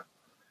or no.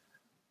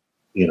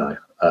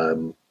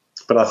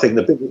 But I think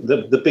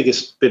the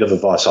biggest bit of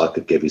advice I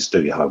could give is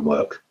do your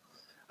homework.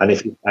 And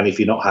if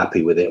you're not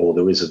happy with it, or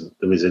there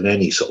isn't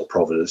any sort of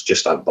provenance,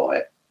 just don't buy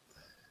it.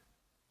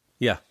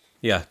 Yeah.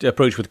 Yeah,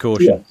 approach with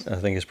caution. Yeah. I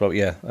think it's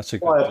probably that's a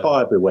good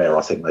buyer beware.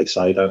 I think they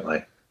say, don't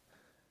they?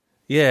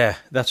 Yeah,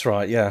 that's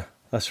right. Yeah,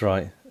 that's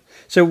right.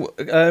 So,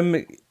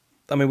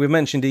 we've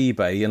mentioned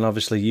eBay, and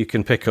obviously you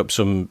can pick up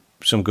some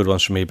good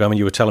ones from eBay.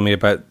 You were telling me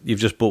about you've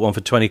just bought one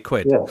for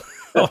 £20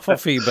 off of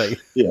eBay.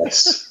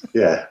 Yes,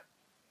 yeah,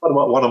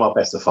 one of my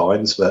better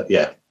finds, but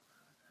yeah.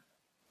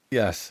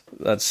 Yes,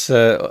 that's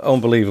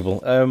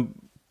unbelievable.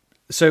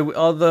 So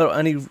are there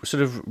any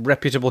sort of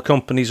reputable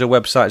companies or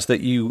websites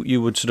that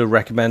you would sort of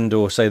recommend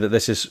or say that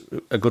this is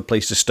a good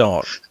place to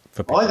start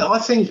for people? I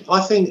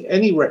think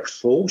any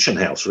reputable auction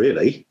house,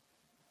 really.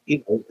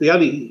 You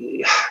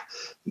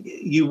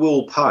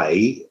will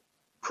pay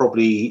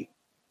probably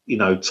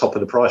top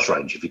of the price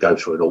range if you go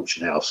through an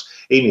auction house.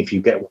 Even if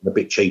you get one a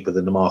bit cheaper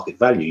than the market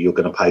value, you're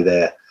going to pay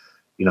their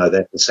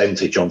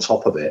percentage on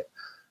top of it.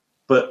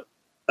 But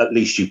at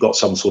least you've got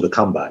some sort of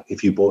comeback.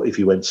 If you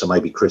went to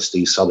maybe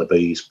Christie's,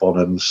 Sotheby's,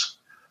 Bonhams,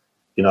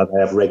 they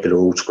have regular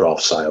autograph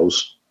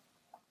sales.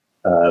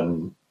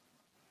 And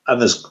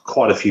there's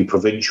quite a few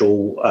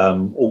provincial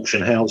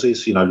auction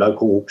houses,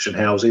 local auction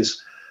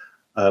houses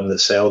that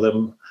sell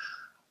them.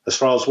 As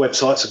far as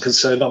websites are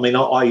concerned, I mean,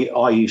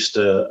 I used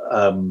to,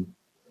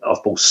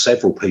 I've bought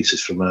several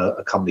pieces from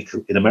a company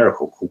in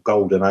America called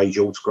Golden Age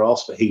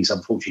Autographs, but he's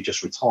unfortunately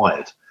just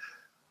retired.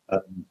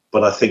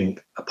 But I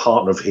think a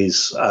partner of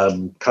his,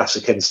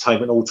 Classic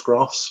Entertainment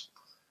Autographs,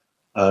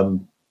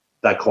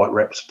 they're quite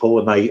reputable,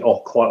 and they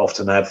quite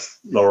often have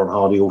Laurel and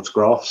Hardy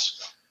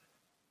autographs.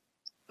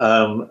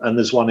 And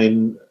there's one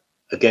in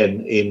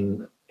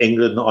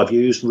England that I've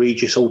used,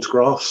 Regis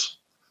Autographs.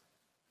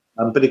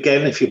 But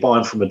again, if you're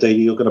buying from a dealer,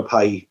 you're going to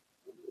pay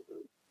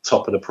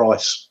top of the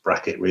price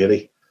bracket,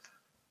 really.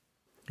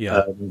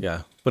 Yeah,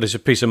 yeah. But it's a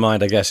peace of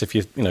mind, I guess, if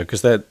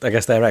because I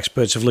guess their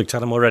experts have looked at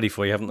them already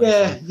for you, haven't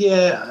they?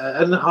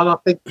 Yeah. And I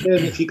think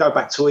if you go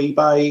back to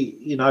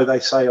eBay, they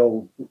say,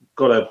 "Oh,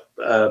 got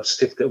a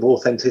certificate of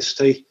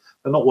authenticity."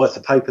 They're not worth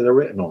the paper they're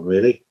written on,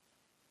 really.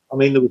 I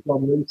mean, there was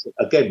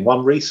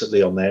one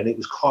recently on there, and it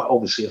was quite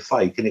obviously a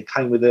fake, and it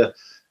came with a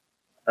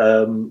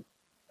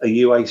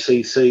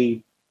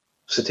UACC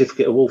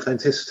certificate of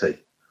authenticity.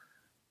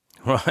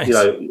 Right.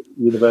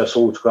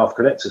 Universal Autograph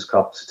Collectors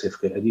Club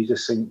certificate, and you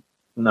just think,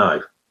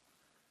 no.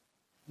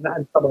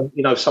 And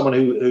someone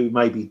who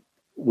maybe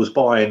was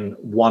buying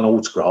one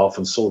autograph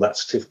and saw that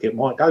certificate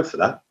might go for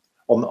that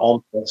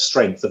on the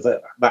strength of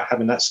that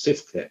having that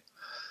certificate.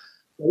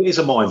 It is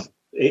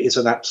it is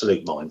an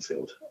absolute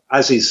minefield,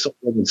 as is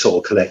sort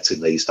of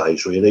collecting these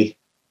days, really.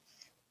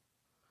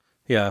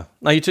 Yeah.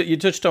 Now you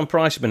touched on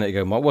price a minute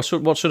ago, Mark. What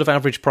sort of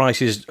average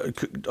prices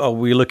are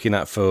we looking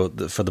at for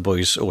the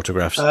boys'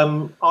 autographs?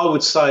 I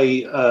would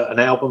say an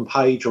album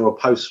page or a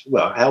post.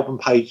 Well, album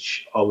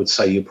page, I would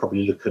say you're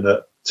probably looking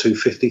at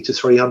 £250 to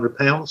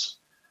 £300.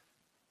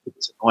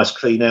 It's a nice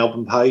clean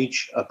album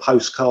page. A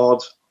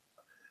postcard,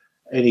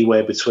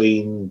 anywhere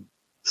between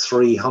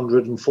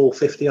 £300 and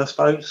 £450, I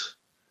suppose.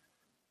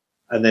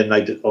 And then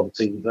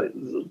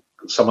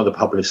some of the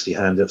publicity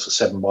handouts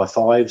are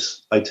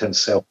 7x5s. They tend to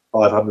sell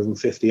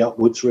 550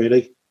 upwards,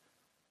 really.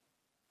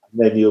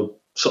 And then you're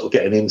sort of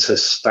getting into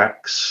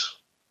stacks,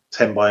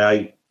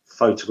 10x8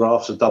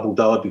 photographs, a double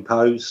derby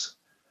pose,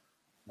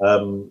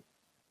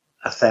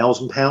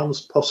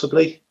 £1,000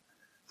 possibly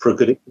for a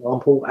good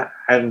example,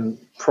 and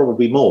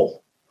probably more.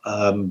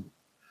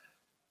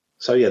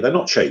 So yeah, they're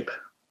not cheap,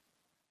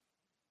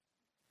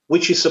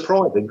 which is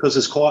surprising because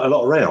there's quite a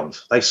lot around.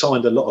 They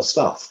signed a lot of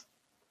stuff.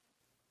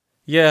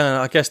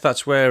 Yeah, I guess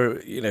that's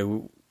where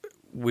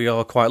we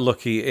are quite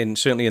lucky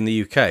certainly in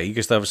the UK,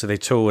 because obviously they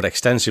toured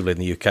extensively in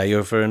the UK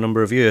over a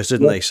number of years,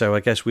 didn't they? So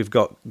I guess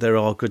there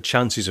are good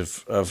chances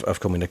of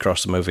coming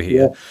across them over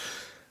here.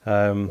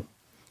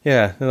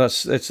 Yeah.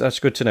 That's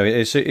good to know.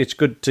 It's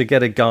good to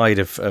get a guide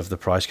of the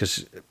price,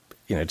 because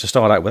to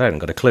start out with, I hadn't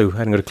got a clue.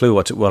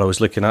 What I was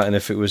looking at and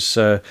if it was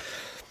worth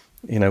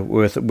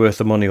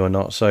the money or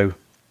not. So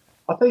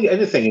I think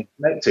anything in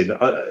collecting,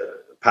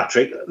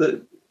 Patrick,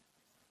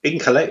 in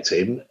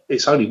collecting,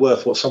 it's only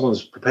worth what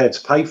someone's prepared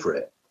to pay for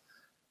it.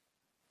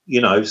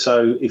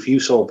 So if you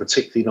saw a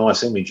particularly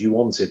nice image you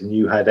wanted and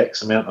you had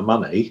X amount of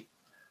money,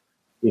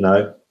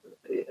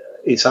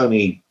 it's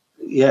only,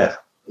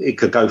 it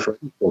could go for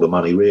all the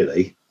money,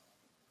 really.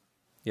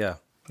 Yeah.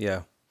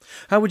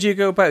 How would you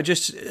go about,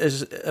 just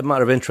as a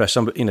matter of interest,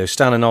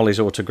 Stan and Ollie's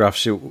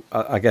autographs,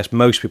 I guess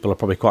most people are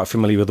probably quite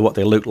familiar with what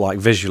they look like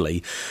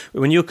visually.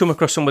 When you come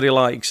across somebody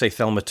like, say,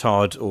 Thelma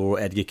Todd or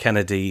Edgar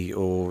Kennedy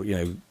or,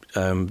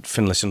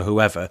 Finlayson or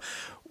whoever,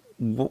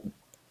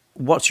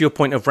 what's your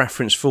point of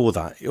reference for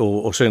that,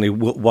 or certainly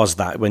was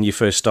that when you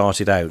first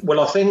started out? Well,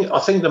 I think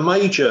the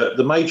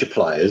major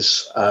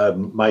players,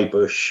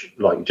 Maybush,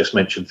 like you just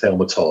mentioned,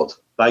 Thelma Todd,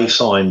 they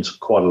signed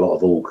quite a lot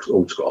of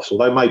autographs.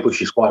 Although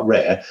Maybush is quite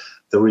rare,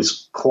 there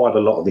is quite a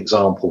lot of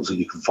examples that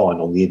you can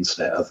find on the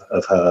internet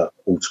of her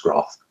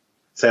autograph.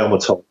 Thelma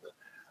Todd,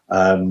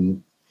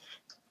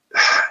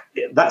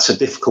 that's a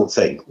difficult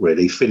thing,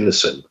 really.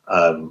 Finlayson.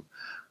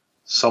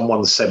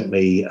 Someone sent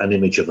me an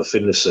image of a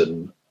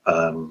Finlayson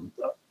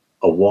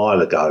a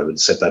while ago and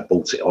said they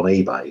bought it on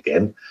eBay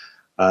again.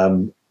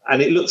 And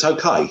it looked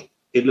okay.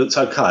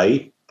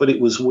 But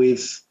it was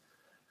with...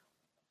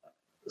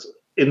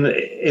 In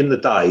the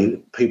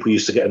day, people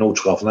used to get an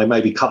autograph and they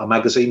maybe cut a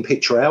magazine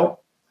picture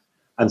out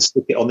and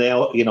stick it on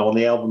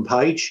the album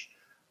page.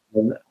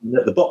 And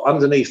at the bottom,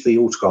 underneath the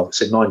autograph, it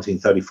said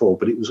 1934,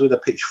 but it was with a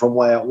picture from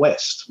Way Out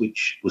West,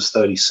 which was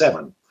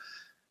 37.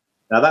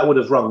 Now, that would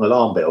have rung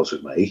alarm bells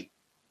with me.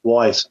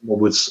 Why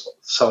someone would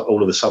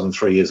all of a sudden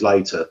 3 years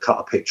later cut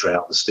a picture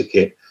out and stick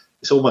it?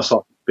 It's almost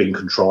like it's been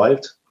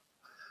contrived.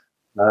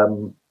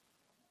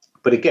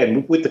 But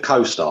again, with the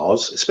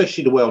co-stars,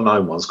 especially the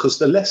well-known ones, because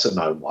the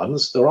lesser-known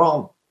ones, there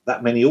aren't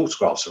that many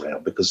autographs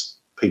around because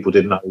people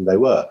didn't know who they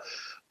were.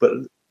 But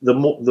the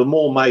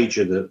more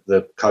major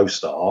the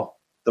coasts are,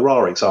 there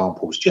are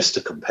examples just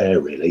to compare,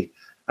 really.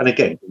 And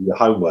again, do your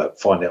homework,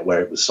 find out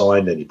where it was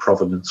signed, any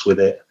provenance with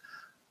it.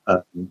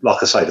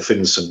 Like I say, the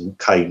Finlayson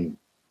came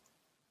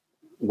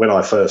when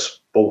I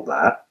first bought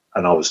that,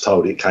 and I was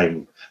told it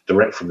came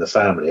direct from the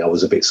family. I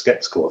was a bit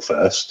sceptical at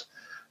first,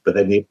 but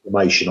then the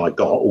information I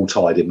got all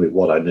tied in with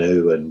what I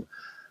knew, and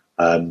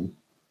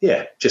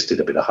just did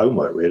a bit of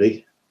homework,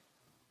 really.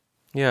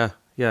 Yeah.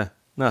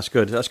 That's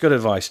good. That's good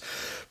advice.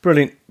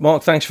 Brilliant,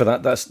 Mark. Thanks for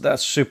that.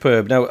 That's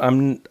superb. Now,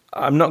 I'm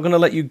not going to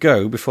let you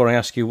go before I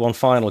ask you one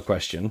final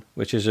question,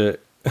 which is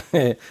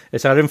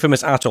it's our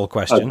infamous atoll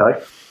question.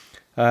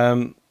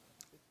 Okay.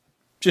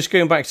 Just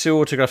going back to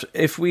autographs,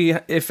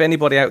 if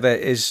anybody out there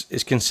is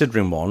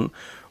considering one,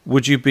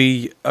 would you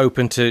be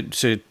open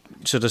to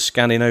sort of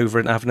scanning over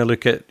and having a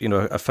look at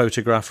a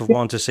photograph of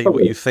one to see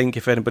what you think?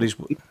 If anybody's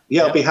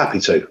I'll be happy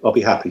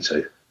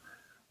to.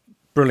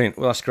 Brilliant.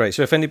 Well, that's great.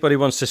 So if anybody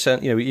wants to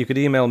send, you could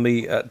email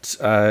me at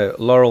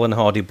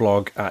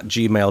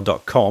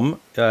laurelandhardyblog@gmail.com.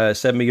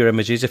 Send me your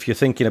images if you're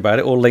thinking about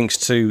it, or links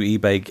to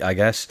eBay, I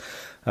guess.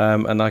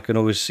 And I can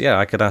always,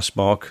 I could ask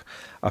Mark.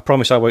 I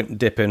promise I won't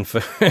dip in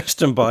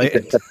first and buy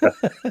it.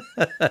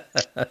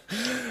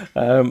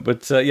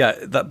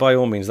 That by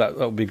all means, that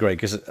would be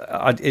great, because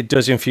it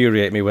does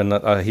infuriate me when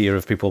I hear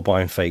of people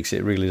buying fakes.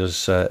 It really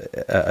does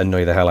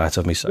annoy the hell out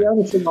of me. So the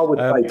only thing I would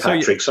say,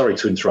 Patrick, sorry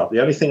to interrupt.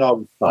 The only thing I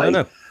would say,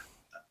 no.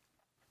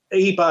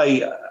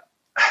 eBay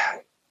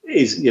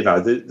is,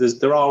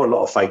 there are a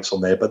lot of fakes on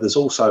there, but there's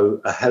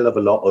also a hell of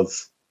a lot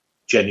of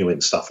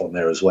genuine stuff on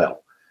there as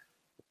well.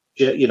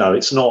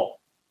 It's not.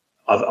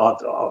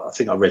 I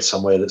think I read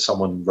somewhere that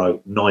someone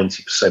wrote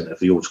 90% of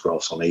the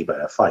autographs on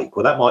eBay are fake.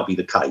 Well, that might be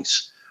the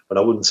case, but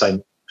I wouldn't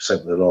say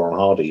 90% of the Laurel and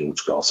Hardy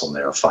autographs on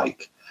there are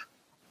fake.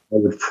 I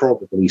would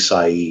probably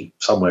say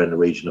somewhere in the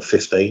region of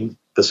 15%,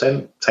 10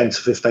 to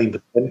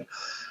 15%.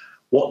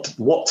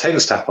 What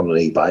tends to happen on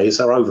eBay is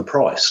they're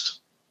overpriced.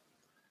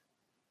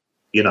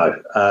 A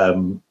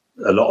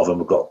lot of them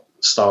have got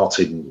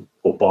starting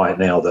or buy it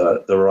now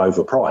that are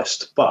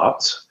overpriced,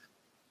 but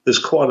there's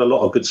quite a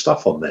lot of good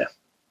stuff on there.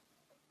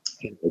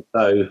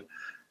 So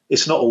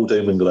it's not all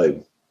doom and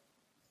gloom.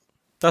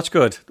 That's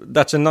good.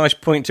 That's a nice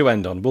point to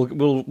end on.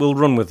 We'll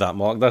run with that,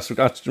 Mark.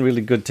 That's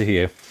really good to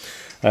hear,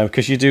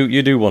 because you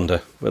do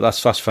wonder. But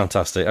that's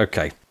fantastic.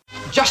 Okay.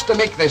 Just to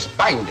make this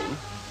binding,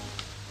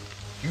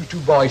 you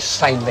two boys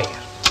sign there.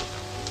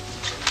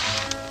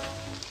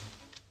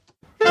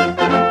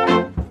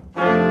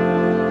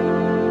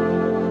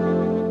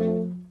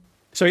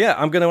 So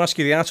I'm going to ask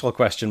you the atoll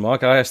question,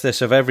 Mark. I ask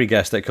this of every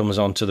guest that comes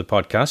on to the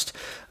podcast.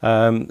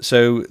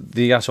 So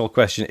the atoll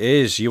question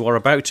is: you are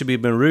about to be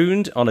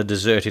marooned on a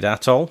deserted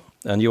atoll,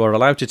 and you are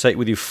allowed to take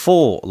with you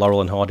 4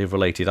 Laurel and Hardy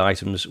related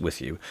items with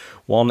you.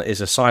 One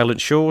is a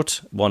silent short,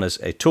 one is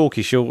a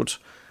talkie short,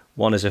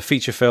 one is a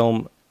feature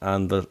film,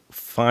 and the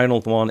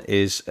final one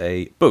is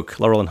a book,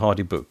 Laurel and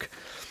Hardy book.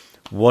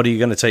 What are you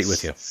going to take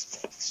with you?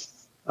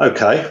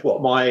 Okay,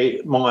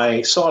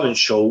 my silent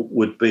short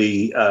would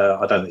be,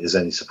 I don't think there's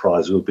any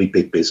surprise, it would be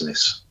Big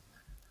Business.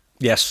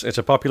 Yes, it's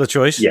a popular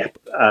choice. Yeah.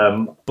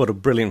 But a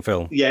brilliant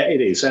film. Yeah,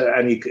 it is.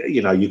 And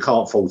you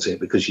can't fault it,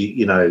 because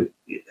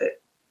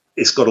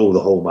it's got all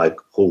the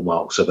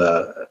hallmarks of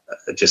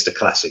just a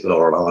classic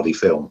Laurel and Hardy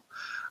film.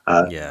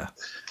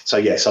 So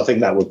yes, I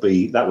think that would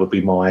be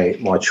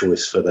my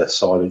choice for the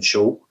silent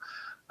short.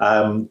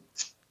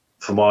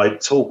 For my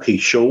talkie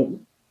short,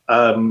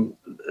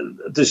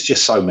 there's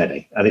just so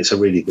many, and it's a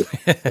really good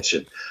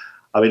question.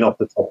 I mean, off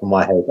the top of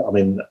my head,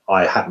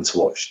 I happened to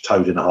watch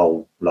Toad in a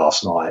Hole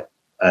last night,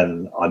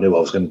 and I knew I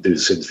was going to do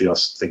this interview. I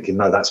was thinking,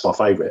 no, that's my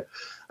favourite.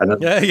 And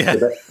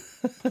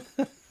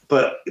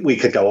but we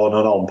could go on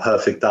and on.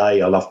 Perfect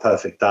Day. I love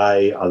Perfect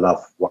Day. I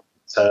love One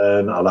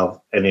Turn. I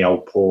love Any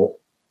Old Port.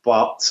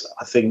 But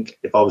I think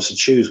if I was to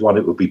choose one,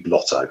 it would be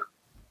Blotto.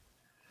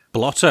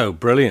 Blotto,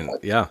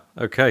 brilliant. Yeah,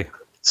 okay.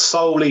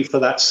 Solely for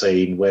that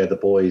scene where the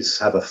boys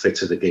have a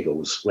fit of the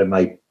giggles when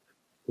they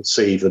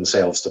perceive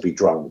themselves to be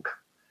drunk,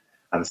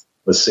 and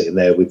was sitting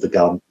there with the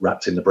gun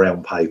wrapped in the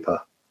brown paper,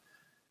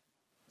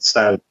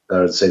 stands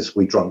there and says,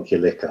 "We drunk your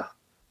liquor."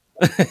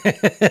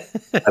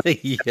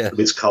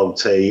 It's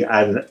cold tea,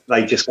 and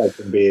they just go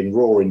from being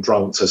roaring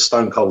drunk to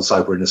stone cold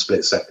sober in a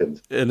split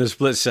second. In a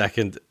split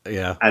second,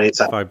 yeah. And it's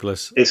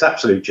fabulous. It's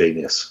absolute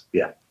genius.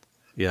 Yeah.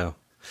 Yeah.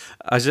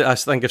 As I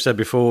think I've said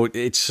before,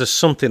 it's just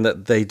something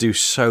that they do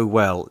so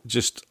well.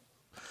 Just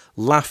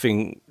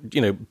laughing,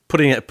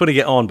 putting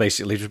it on,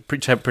 basically,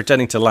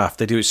 pretending to laugh.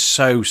 They do it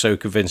so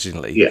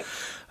convincingly. Yeah.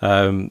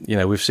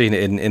 We've seen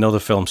it in other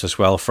films as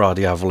well. Fra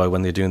Diavolo,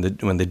 when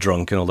they're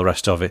drunk and all the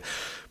rest of it.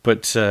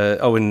 But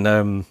in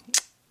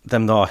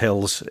Them Thar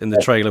Hills in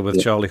the trailer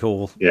with Charlie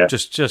Hall,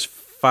 just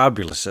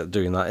fabulous at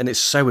doing that, and it's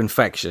so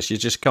infectious. You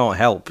just can't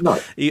help. No.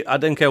 I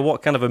don't care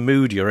what kind of a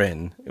mood you're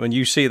in. When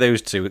you see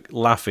those two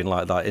laughing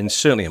like that, and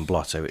certainly in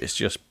Blotto, it's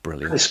just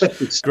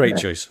brilliant. Great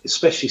choice.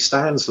 Especially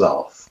Stan's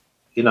laugh.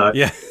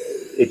 Yeah.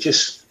 It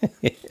just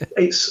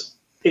it's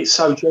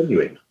so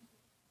genuine.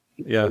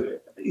 Yeah.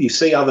 you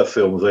see other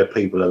films where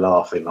people are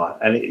laughing, like,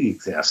 and you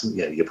think,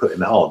 yeah, you're putting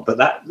that on, but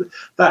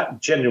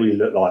that generally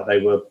looked like they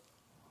were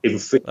in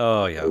films.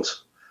 Oh yeah.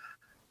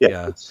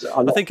 Yeah,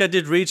 I think I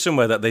did read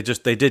somewhere that they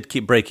did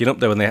keep breaking up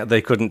though, and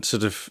they couldn't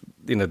sort of,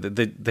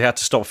 they had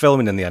to stop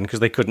filming in the end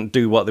because they couldn't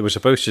do what they were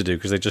supposed to do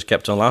because they just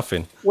kept on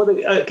laughing. Well,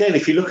 again,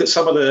 if you look at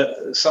some of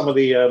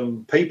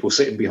the people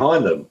sitting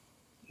behind them,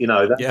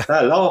 they're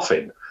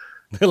laughing.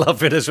 They're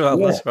laughing as well.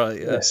 Yeah. That's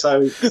right. Yeah.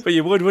 So, but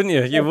you would, wouldn't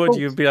you?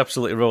 You'd be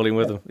absolutely rolling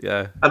with them.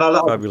 Yeah. And I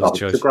love fabulous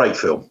choice. It's a great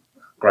film.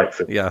 Great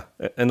film. Yeah,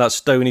 and that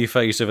stony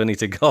face of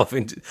Anita Goff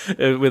in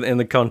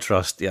the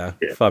contrast. Yeah,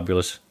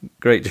 fabulous.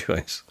 Great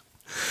choice.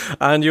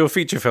 And your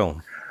feature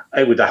film?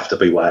 It would have to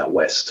be Way Out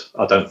West.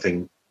 I don't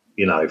think,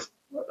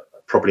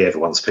 probably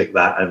everyone's picked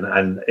that,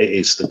 and it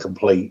is the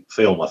complete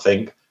film, I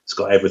think. It's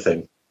got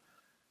everything.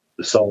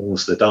 The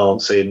songs, the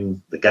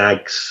dancing, the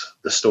gags,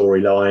 the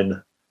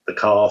storyline, the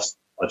cast.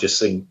 I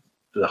just think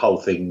the whole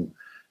thing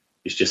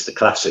is just a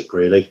classic,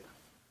 really.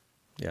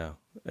 Yeah,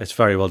 it's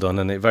very well done,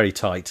 and it's very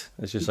tight.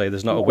 As you say,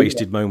 there's not a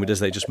wasted moment,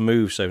 is there? It just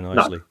moves so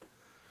nicely. No.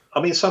 I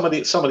mean, some of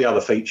the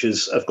other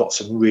features have got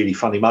some really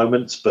funny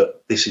moments,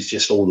 but this is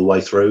just all the way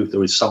through.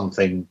 There is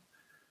something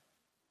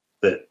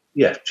that,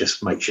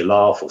 just makes you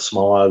laugh or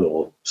smile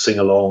or sing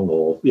along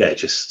or,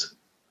 just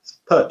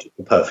the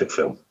perfect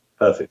film.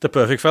 Perfect. The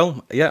perfect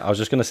film. Yeah, I was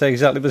just going to say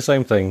exactly the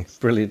same thing.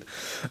 Brilliant.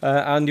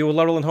 And your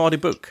Laurel and Hardy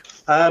book?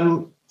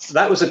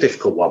 That was a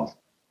difficult one.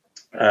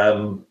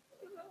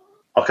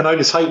 I can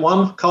only take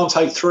one, can't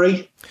take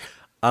three.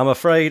 I'm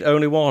afraid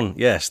only one.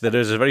 Yes, there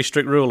is a very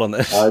strict rule on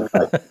this.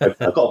 Okay.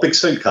 I've got a big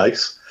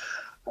suitcase.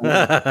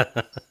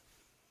 I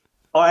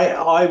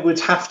would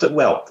have to.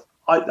 Well,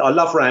 I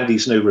love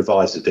Randy's new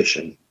revised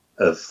edition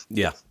of.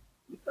 Yeah.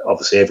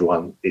 Obviously,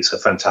 everyone. It's a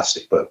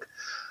fantastic book.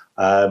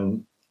 I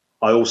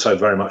also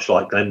very much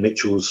like Glenn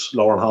Mitchell's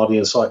Laurel and Hardy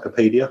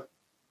Encyclopedia,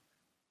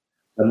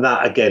 and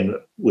that again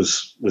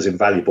was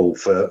invaluable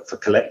for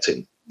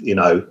collecting.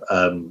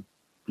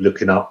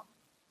 Looking up.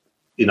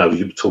 You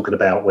were talking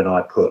about when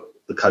I put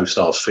the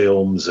co-stars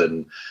films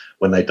and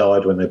when they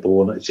died, when they're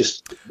born. It's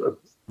just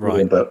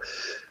right. But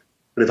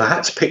if I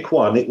had to pick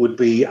one, it would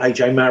be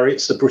AJ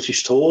Marriott's The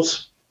British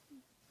Tours.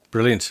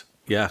 Brilliant.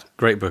 Yeah,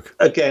 great book.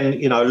 Again,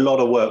 a lot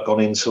of work gone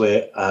into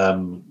it, a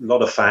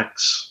lot of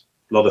facts,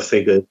 a lot of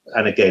figures.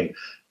 And again,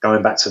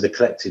 going back to the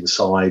collecting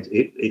side,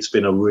 it's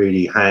been a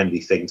really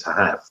handy thing to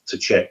have to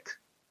check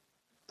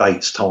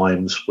dates,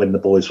 times, when the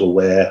boys were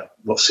where,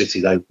 what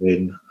city they were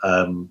in.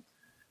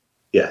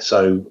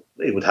 So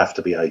it would have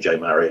to be AJ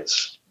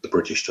Marriott's The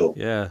British Tour.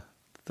 Yeah,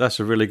 that's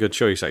a really good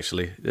choice,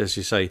 actually, as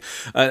you say.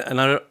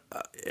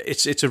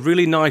 It's a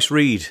really nice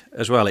read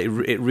as well. It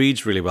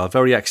reads really well,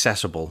 very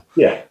accessible.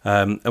 Yeah.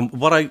 And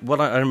what I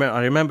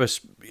remember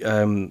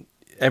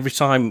every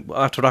time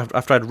after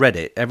I'd read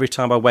it, every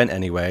time I went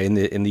anywhere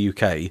in the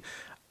UK,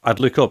 I'd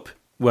look up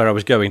where I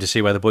was going to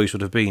see where the boys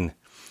would have been.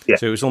 Yeah.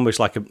 So it was almost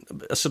like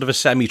a sort of a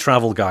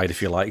semi-travel guide,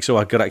 if you like. So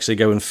I could actually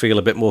go and feel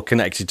a bit more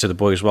connected to the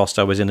boys whilst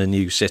I was in a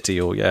new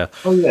city. Brilliant.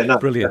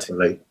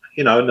 Definitely.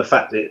 And the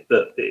fact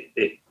that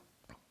it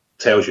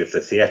tells you if the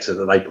theatre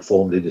that they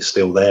performed in is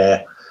still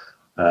there.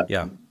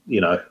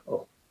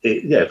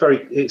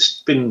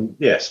 It's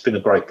been a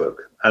great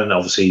book, and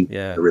obviously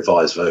the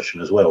revised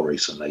version as well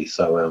recently.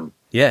 So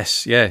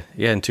yes,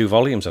 in 2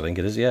 volumes, I think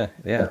it is. Yeah.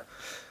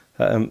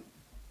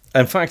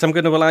 In fact, I'm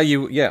going to allow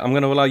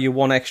you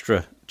one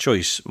extra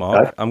choice,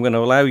 Mark. Okay. I'm going to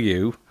allow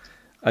you,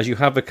 as you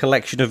have a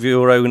collection of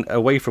your own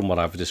away from what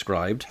I've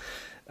described.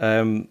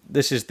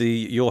 This is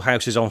Your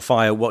House is on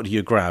Fire, What Do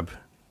You Grab?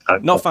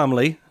 Okay. Not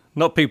family,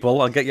 not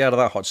people. I'll get you out of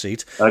that hot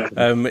seat.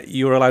 Okay.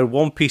 You're allowed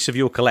one piece of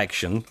your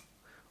collection.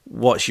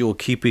 What's your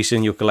key piece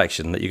in your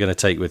collection that you're going to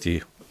take with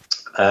you?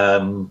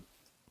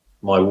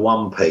 My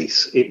one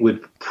piece, it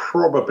would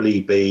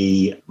probably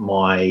be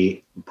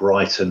my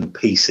Brighton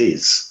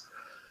pieces.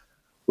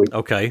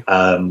 Okay.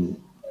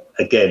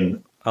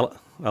 Again, I'll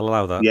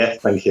allow that. Yeah,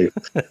 thank you.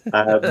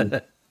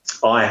 I'm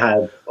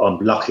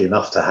lucky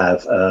enough to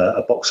have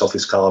a box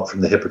office card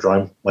from the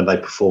Hippodrome when they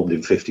performed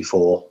in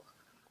 '54.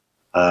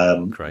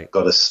 Great.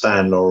 Got a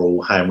Stan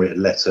Laurel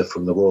handwritten letter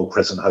from the Royal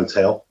Crescent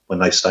Hotel when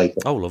they stayed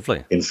there. Oh,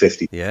 lovely. In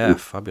 '50. Yeah,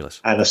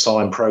 fabulous. And a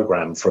signed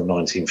programme from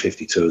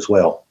 1952 as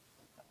well.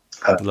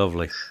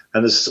 Lovely.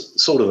 And there's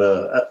sort of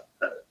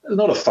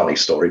not a funny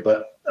story,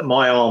 but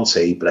my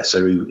auntie, bless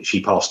her, she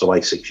passed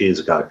away 6 years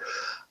ago.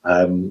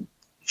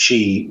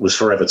 She was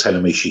forever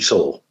telling me she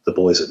saw the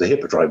boys at the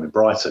Hippodrome in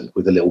Brighton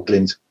with a little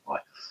glint in her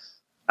eye.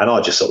 And I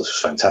just thought this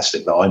was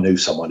fantastic that I knew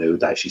someone who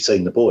had actually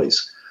seen the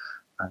boys.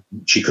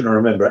 She couldn't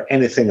remember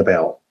anything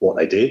about what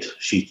they did.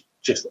 She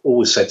just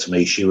always said to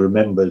me she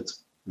remembered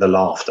the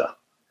laughter,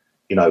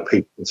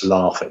 people was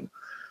laughing.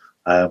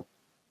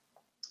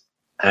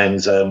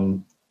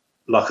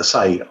 Like I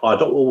say,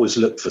 I'd always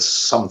looked for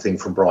something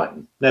from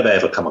Brighton, never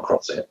ever come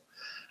across it.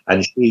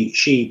 And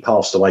she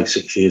passed away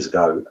 6 years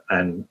ago,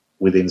 and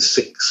within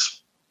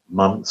 6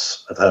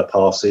 months of her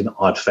passing,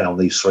 I'd found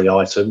these 3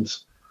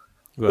 items.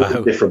 Wow.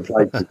 In different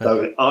places.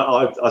 So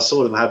I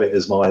sort of have it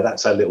as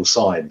that's a little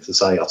sign to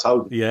say I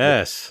told you.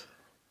 Yes.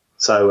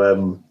 So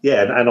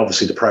and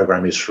obviously the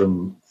program is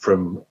from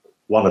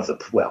one of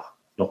the, well,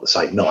 not the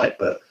same night,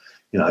 but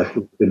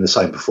in the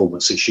same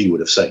performance that she would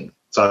have seen.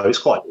 So it's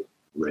quite good,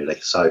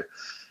 really. So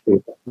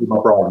my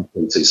Brian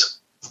pieces.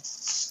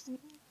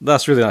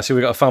 That's really nice. So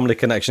we've got a family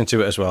connection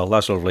to it as well.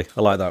 That's lovely.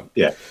 I like that.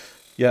 Yeah.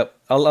 Yep.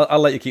 I'll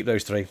let you keep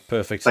those three.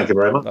 Perfect. Thank you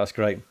very much. That's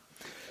great.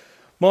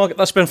 Mark,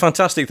 that's been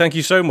fantastic. Thank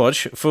you so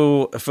much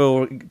for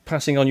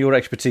passing on your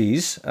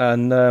expertise,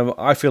 and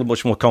I feel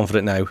much more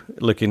confident now,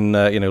 looking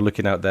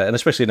out there, and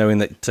especially knowing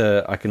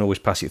that I can always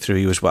pass it through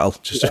you as well,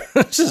 just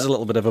as a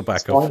little bit of a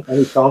backup.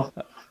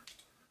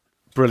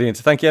 Brilliant.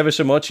 Thank you ever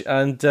so much,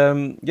 and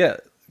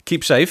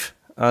keep safe,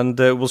 and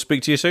we'll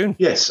speak to you soon.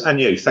 Yes, and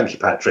you. Thank you,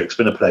 Patrick. It's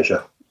been a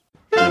pleasure.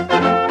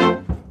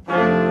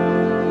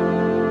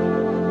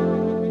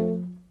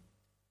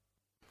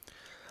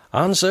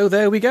 And so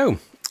there we go.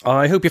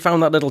 I hope you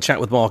found that little chat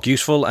with Mark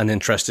useful and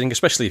interesting,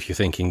 especially if you're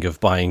thinking of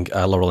buying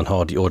a Laurel and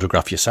Hardy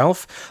autograph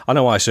yourself. I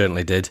know I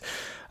certainly did.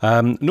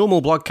 Normal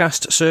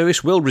blogcast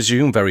service will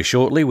resume very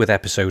shortly with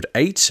episode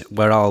 8,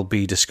 where I'll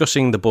be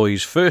discussing the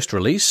boys' first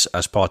release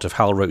as part of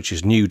Hal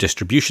Roach's new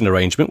distribution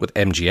arrangement with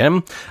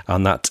MGM,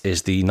 and that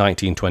is the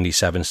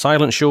 1927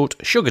 silent short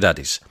Sugar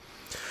Daddies.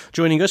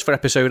 Joining us for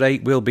episode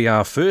 8 will be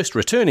our first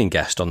returning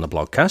guest on the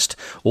blogcast,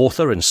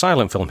 author and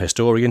silent film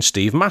historian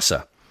Steve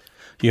Masser.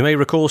 You may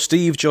recall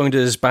Steve joined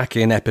us back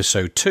in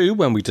episode 2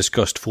 when we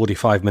discussed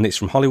 45 Minutes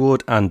from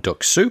Hollywood and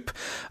Duck Soup.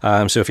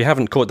 So if you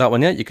haven't caught that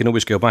one yet, you can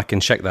always go back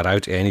and check that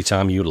out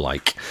anytime you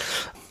like.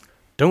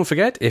 Don't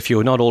forget, if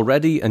you're not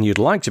already and you'd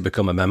like to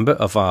become a member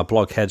of our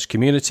Blogheads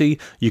community,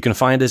 you can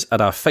find us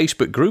at our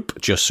Facebook group.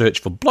 Just search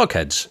for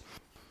Blogheads.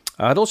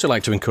 I'd also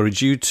like to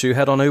encourage you to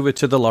head on over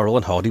to the Laurel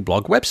and Hardy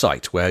blog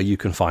website, where you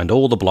can find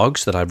all the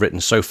blogs that I've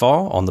written so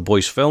far on the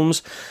boys'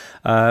 films.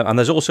 And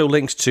there's also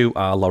links to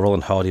our Laurel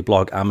and Hardy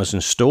blog Amazon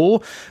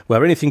store,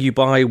 where anything you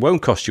buy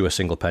won't cost you a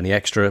single penny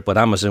extra, but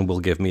Amazon will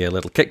give me a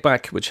little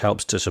kickback, which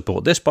helps to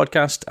support this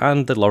podcast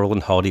and the Laurel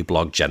and Hardy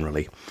blog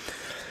generally.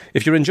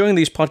 If you're enjoying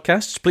these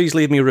podcasts, please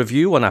leave me a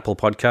review on Apple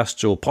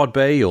Podcasts or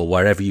Podbay or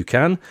wherever you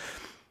can.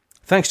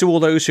 Thanks to all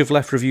those who've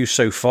left reviews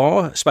so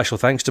far. Special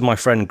thanks to my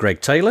friend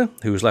Greg Taylor,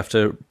 who has left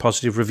a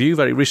positive review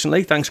very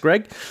recently. Thanks,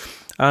 Greg.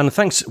 And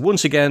thanks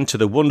once again to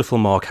the wonderful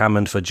Mark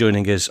Hammond for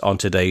joining us on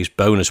today's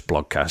bonus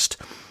blogcast.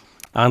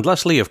 And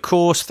lastly, of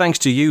course, thanks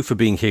to you for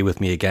being here with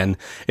me again.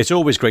 It's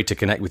always great to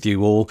connect with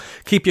you all.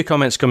 Keep your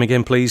comments coming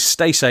in, please.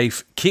 Stay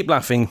safe, keep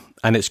laughing,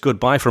 and it's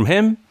goodbye from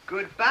him.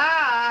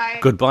 Goodbye.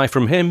 Goodbye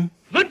from him.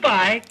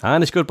 Goodbye.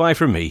 And it's goodbye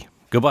from me.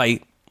 Goodbye.